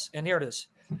 3 months. And here it is.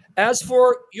 As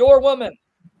for your women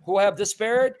who have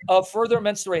despaired of further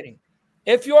menstruating,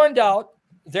 if you're in doubt,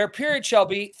 their period shall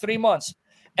be 3 months.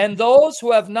 And those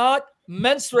who have not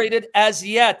menstruated as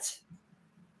yet,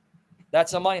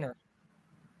 that's a minor.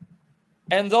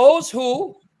 And those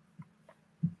who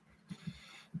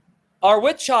are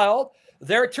with child,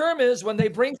 their term is when they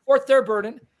bring forth their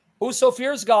burden, whoso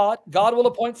fears God, God will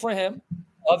appoint for him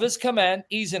of his command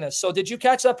easiness. So did you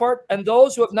catch that part? And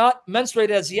those who have not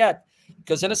menstruated as yet,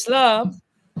 because in Islam,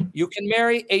 you can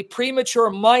marry a premature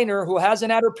minor who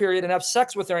hasn't had her period and have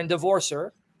sex with her and divorce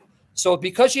her. So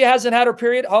because she hasn't had her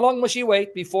period, how long must she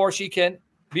wait before she can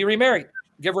be remarried?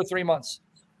 Give her 3 months.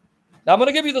 Now I'm going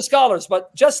to give you the scholars,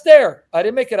 but just there, I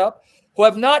didn't make it up, who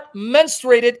have not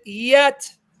menstruated yet.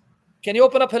 Can you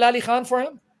open up Hilali Khan for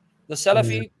him? The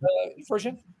Salafi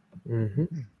version?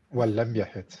 وَلَّمْ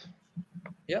يَحِدْ.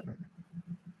 Yeah.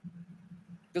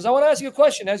 Because I want to ask you a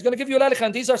question. He's going to give you Hilali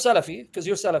Khan. These are Salafi, because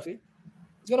you're Salafi.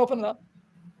 He's going to open it up.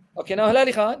 Okay, now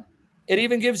Hilali Khan, it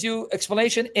even gives you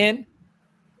explanation in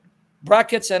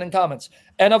brackets and in comments.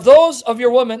 And of those of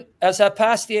your women as have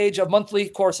passed the age of monthly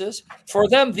courses, for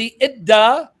them the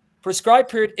iddah, prescribed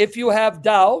period, if you have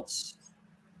doubts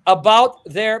about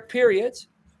their periods,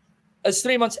 is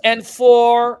 3 months. And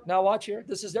for, now watch here,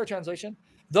 this is their translation,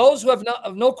 those who have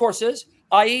no courses,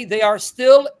 i.e. they are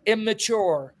still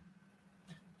immature.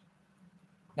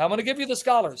 Now I'm going to give you the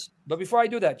scholars, but before I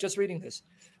do that, just reading this,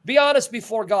 be honest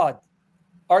before God.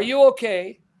 Are you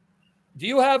okay? Do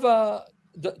you have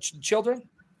children?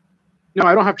 No,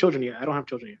 I don't have children yet.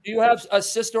 Do you have a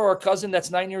sister or a cousin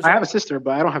that's 9 years old? I have a sister,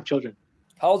 but I don't have children.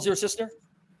 How old's your sister?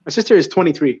 My sister is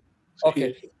 23.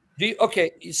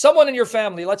 Okay. Someone in your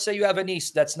family, let's say you have a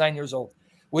niece that's 9 years old.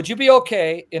 Would you be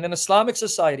okay in an Islamic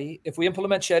society if we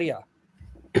implement Sharia?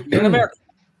 You're in America,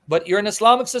 but you're in an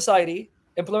Islamic society,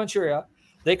 implement Sharia.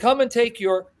 They come and take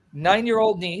your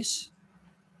 9-year-old niece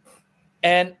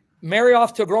and marry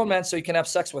off to a grown man so you can have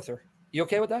sex with her. You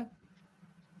okay with that?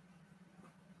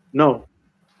 No.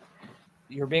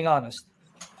 You're being honest.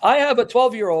 I have a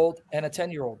 12-year-old and a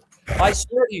 10-year-old. I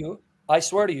swear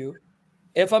to you,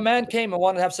 if a man came and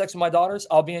wanted to have sex with my daughters,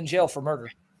 I'll be in jail for murder.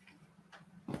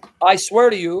 I swear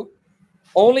to you,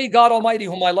 only God Almighty,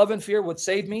 whom I love and fear, would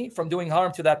save me from doing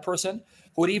harm to that person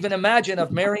who would even imagine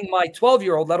of marrying my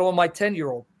 12-year-old, let alone my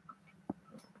 10-year-old.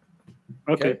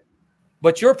 Okay.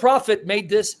 But your prophet made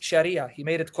this Sharia. He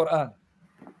made it Quran.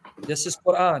 This is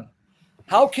Quran.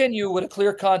 How can you, with a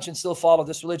clear conscience, still follow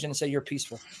this religion and say you're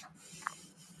peaceful?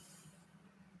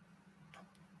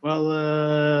 Well,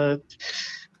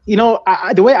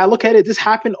 the way I look at it, this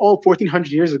happened all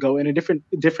 1400 years ago in a different,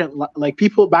 like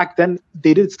people back then,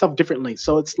 they did stuff differently.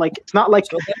 So it's not like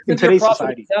in today's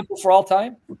society. Example for all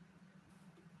time?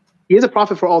 He is a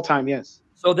prophet for all time, yes.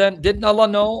 So then didn't Allah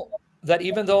know that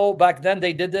even though back then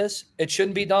they did this, it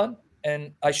shouldn't be done?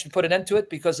 And I should put an end to it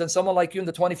because then someone like you in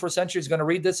the 21st century is going to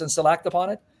read this and still act upon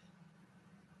it?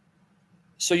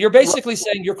 So you're basically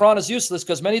saying your Quran is useless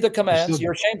because many of the commands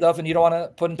you're ashamed of and you don't want to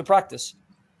put into practice.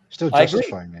 Still I agree.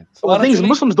 justifying it. So the thing is,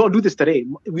 Muslims don't do this today.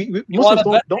 Muslims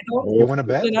don't. You want to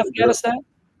bet? In Afghanistan?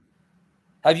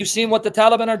 Have you seen what the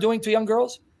Taliban are doing to young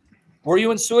girls? Were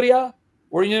you in Syria?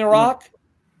 Were you in Iraq?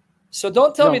 So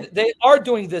don't tell me that they are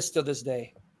doing this to this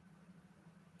day.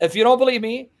 If you don't believe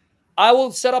me, I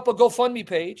will set up a GoFundMe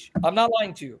page. I'm not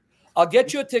lying to you. I'll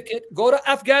get you a ticket. Go to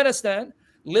Afghanistan.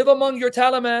 Live among your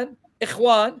Taliban,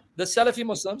 Ikhwan, the Salafi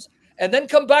Muslims, and then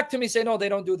come back to me and say, no, they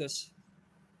don't do this.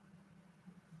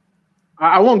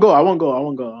 I won't go. I won't go. I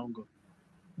won't go. I won't go.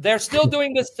 They're still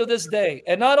doing this to this day.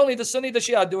 And not only the Sunni, the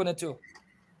Shia are doing it too.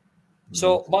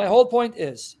 So my whole point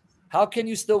is, how can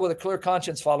you still with a clear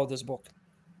conscience follow this book?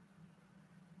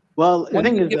 Well, the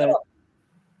thing is that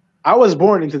I was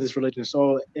born into this religion,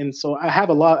 so I have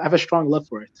a strong love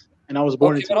for it, and I was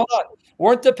born into it.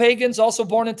 Weren't the pagans also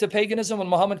born into paganism when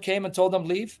Muhammad came and told them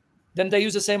leave? Didn't they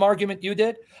use the same argument you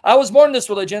did? I was born in this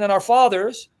religion, and our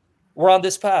fathers were on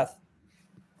this path.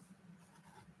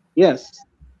 Yes,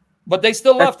 but they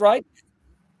still left, right?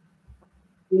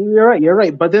 You're right. You're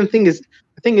right. But then the thing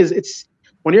is, it's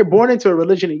when you're born into a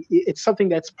religion, it's something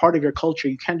that's part of your culture.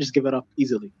 You can't just give it up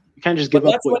easily. You can't just give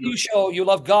up. That's when you show you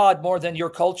love God more than your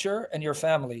culture and your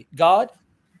family. God,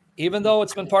 even though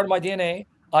it's been part of my DNA,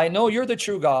 I know you're the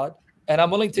true God, and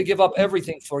I'm willing to give up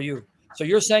everything for you. So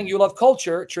you're saying you love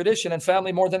culture, tradition, and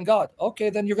family more than God. Okay,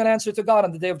 then you're going to answer to God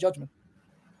on the day of judgment.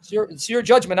 It's your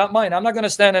judgment, not mine. I'm not going to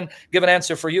stand and give an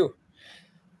answer for you.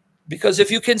 Because if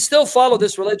you can still follow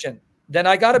this religion, then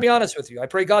I got to be honest with you. I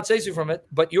pray God saves you from it,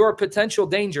 but you're a potential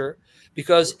danger,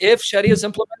 because if Sharia is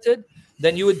implemented,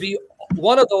 then you would be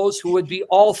one of those who would be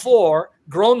all for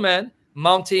grown men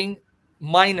mounting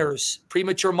minors,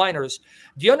 premature minors.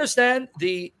 Do you understand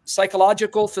the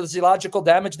psychological, physiological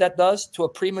damage that does to a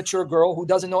premature girl who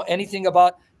doesn't know anything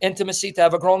about intimacy to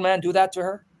have a grown man do that to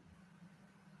her?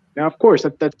 Now, of course,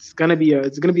 that's gonna be a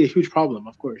huge problem,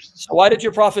 of course. So why did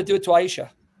your prophet do it to Aisha?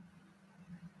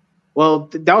 Well,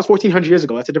 that was 1400 years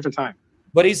ago. That's a different time.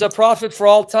 But he's a prophet for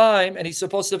all time, and he's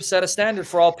supposed to set a standard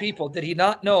for all people. Did he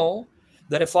not know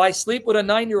that if I sleep with a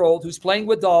 9-year-old who's playing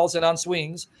with dolls and on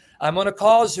swings, I'm going to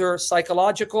cause her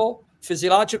psychological,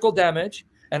 physiological damage,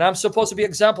 and I'm supposed to be an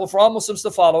example for all Muslims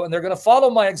to follow, and they're going to follow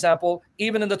my example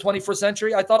even in the 21st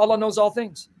century? I thought Allah knows all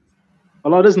things.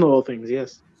 Allah does know all things,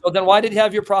 yes. So then why did he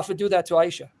have your prophet do that to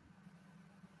Aisha?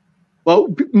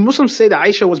 Well, Muslims say that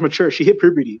Aisha was mature. She hit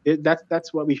puberty.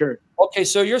 That's what we heard. Okay,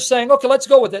 so you're saying, okay, let's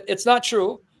go with it. It's not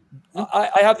true. I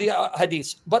have the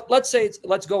hadiths, but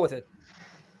let's go with it.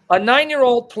 A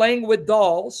 9-year-old playing with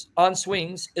dolls on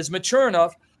swings is mature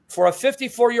enough for a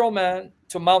 54-year-old man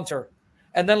to mount her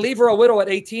and then leave her a widow at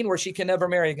 18 where she can never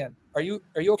marry again. Are you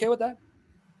okay with that?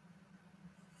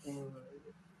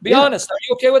 Be honest. Are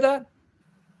you okay with that?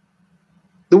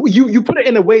 You put it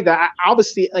in a way that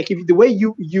obviously, like, if the way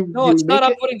you no, it's not.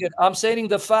 I'm putting it. I'm stating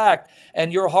the fact,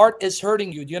 and your heart is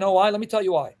hurting you. Do you know why? Let me tell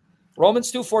you why.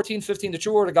 Romans 2:14-15, the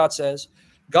true word of God says,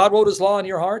 God wrote his law in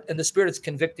your heart, and the Spirit is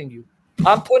convicting you.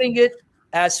 I'm putting it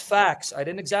as facts. I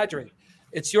didn't exaggerate.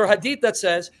 It's your hadith that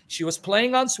says she was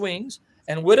playing on swings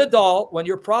and with a doll when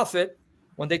your prophet,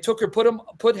 when they took her,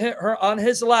 put her on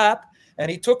his lap,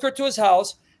 and he took her to his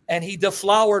house, and he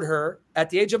deflowered her at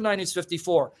the age of 9. He's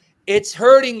 54. It's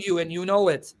hurting you, and you know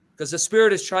it, because the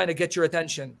Spirit is trying to get your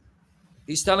attention.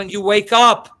 He's telling you, wake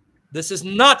up. This is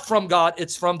not from God.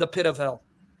 It's from the pit of hell.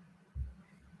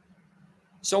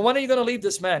 So when are you going to leave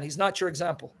this man? He's not your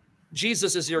example.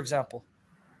 Jesus is your example.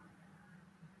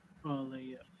 Well,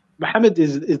 yeah. Muhammad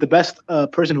is the best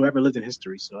person who ever lived in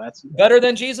history. So that's better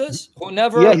than Jesus, who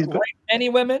never raped any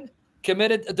women,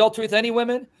 committed adultery with any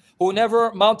women, who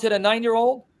never mounted a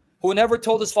 9-year-old, who never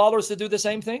told his followers to do the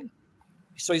same thing.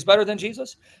 So he's better than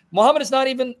Jesus. Muhammad is not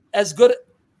even as good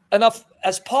enough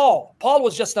as Paul. Paul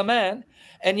was just a man,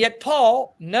 and yet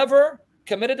Paul never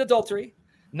committed adultery,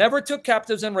 never took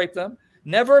captives and raped them,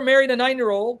 never married a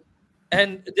 9-year-old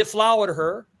and deflowered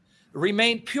her,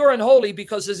 remained pure and holy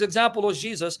because his example was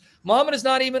Jesus. Muhammad is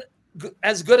not even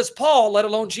as good as Paul, let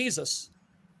alone Jesus.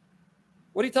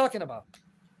 What are you talking about?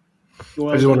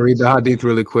 I just want to read the hadith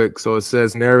really quick. So it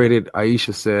says, narrated,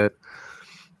 Aisha said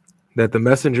that the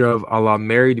messenger of Allah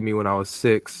married me when I was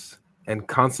 6 and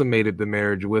consummated the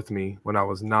marriage with me when I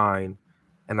was 9,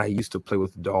 and I used to play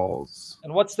with dolls.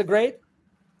 And what's the grade?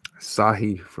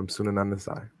 Sahih from Sunan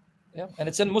an-Nasai. Yeah, and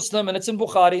it's in Muslim and it's in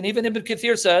Bukhari, and even Ibn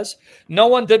Kathir says no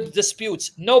one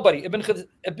disputes. Nobody. Ibn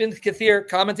Kathir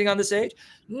commenting on this age,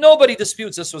 nobody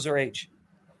disputes this was her age.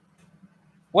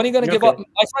 When are you going to give up?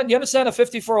 My friend, you understand a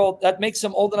 54-year-old, that makes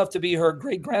him old enough to be her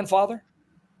great-grandfather?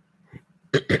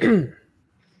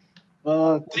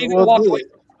 Walk away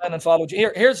from and follow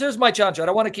you. Here's my challenge. I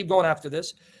don't want to keep going after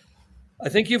this. I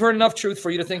think you've heard enough truth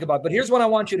for you to think about. But here's what I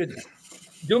want you to do.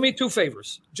 Do me 2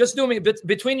 favors. Just do me,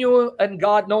 between you and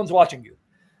God, no one's watching you.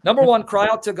 Number 1, cry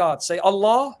out to God. Say,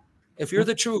 Allah, if you're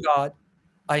the true God,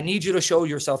 I need you to show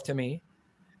yourself to me.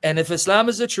 And if Islam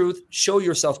is the truth, show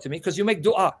yourself to me, because you make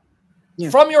dua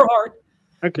from your heart.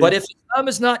 Okay. But if Islam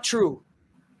is not true,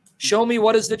 show me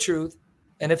what is the truth.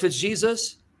 And if it's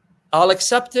Jesus, I'll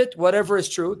accept it, whatever is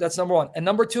true. That's number 1. And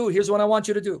number 2, here's what I want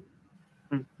you to do.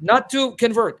 Not to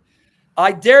convert.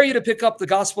 I dare you to pick up the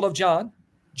Gospel of John.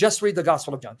 Just read the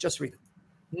Gospel of John. Just read it.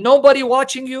 Nobody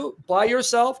watching you, by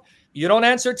yourself. You don't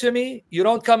answer to me. You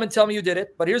don't come and tell me you did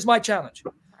it. But here's my challenge.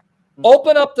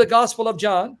 Open up the Gospel of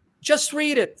John. Just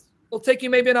read it. It'll take you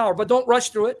maybe an hour, but don't rush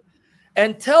through it.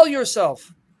 And tell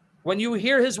yourself, when you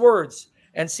hear his words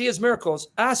and see his miracles,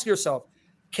 ask yourself,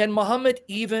 can Muhammad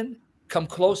even come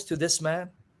close to this man?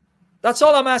 That's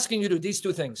all I'm asking you to do, these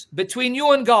 2 things. Between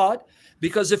you and God,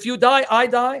 because if you die, I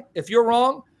die. If you're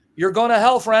wrong, you're going to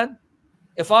hell, friend.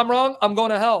 If I'm wrong, I'm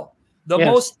going to hell. The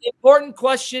most important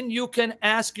question you can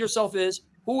ask yourself is,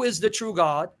 who is the true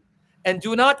God? And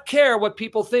do not care what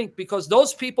people think, because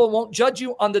those people won't judge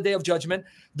you on the day of judgment.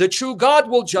 The true God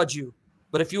will judge you.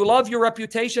 But if you love your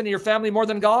reputation and your family more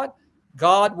than God,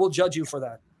 God will judge you for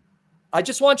that. I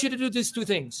just want you to do these 2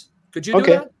 things. Could you do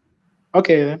that?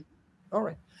 Okay, then. All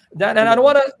right. And I don't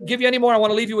want to give you any more. I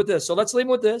want to leave you with this. So let's leave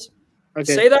with this.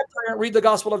 Okay. Say that prayer, read the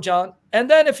Gospel of John. And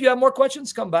then if you have more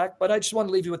questions, come back. But I just want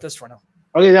to leave you with this for now.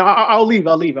 Okay, then I'll leave.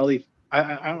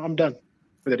 I'm done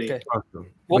for the day. Okay.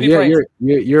 Awesome. We'll be praying.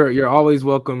 You're always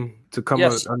welcome to come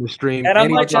Yes. on the stream. And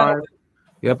on my channel.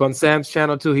 Yep, on Sam's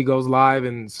channel too. He goes live,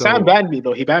 and so Sam banned me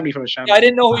though. He banned me from his channel. Yeah, I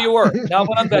didn't know who you were. Now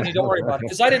when I'm banned you, don't worry about it.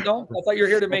 Because I didn't know. I thought you were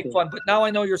here to make fun. But now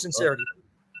I know your sincerity.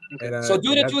 And, So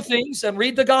do the 2 things and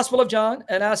read the Gospel of John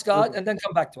and ask God, and then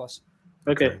come back to us.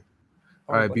 Okay.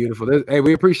 All right, beautiful. Hey,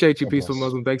 we appreciate you, Peaceful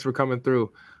Muslim. Thanks for coming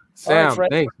through. Sam,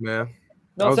 friend. thanks, man.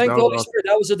 No, thank the Holy Spirit.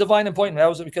 That was a divine appointment. That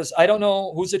was because I don't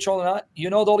know who's the troll or not.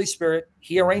 You know the Holy Spirit.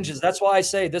 He arranges. That's why I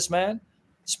say this man,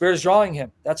 Spirit is drawing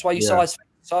him. That's why you saw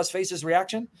his face, his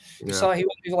reaction. You saw he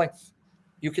was like,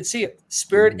 you could see it.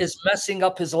 Spirit is messing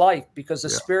up his life because the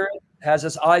Spirit has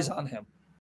his eyes on him.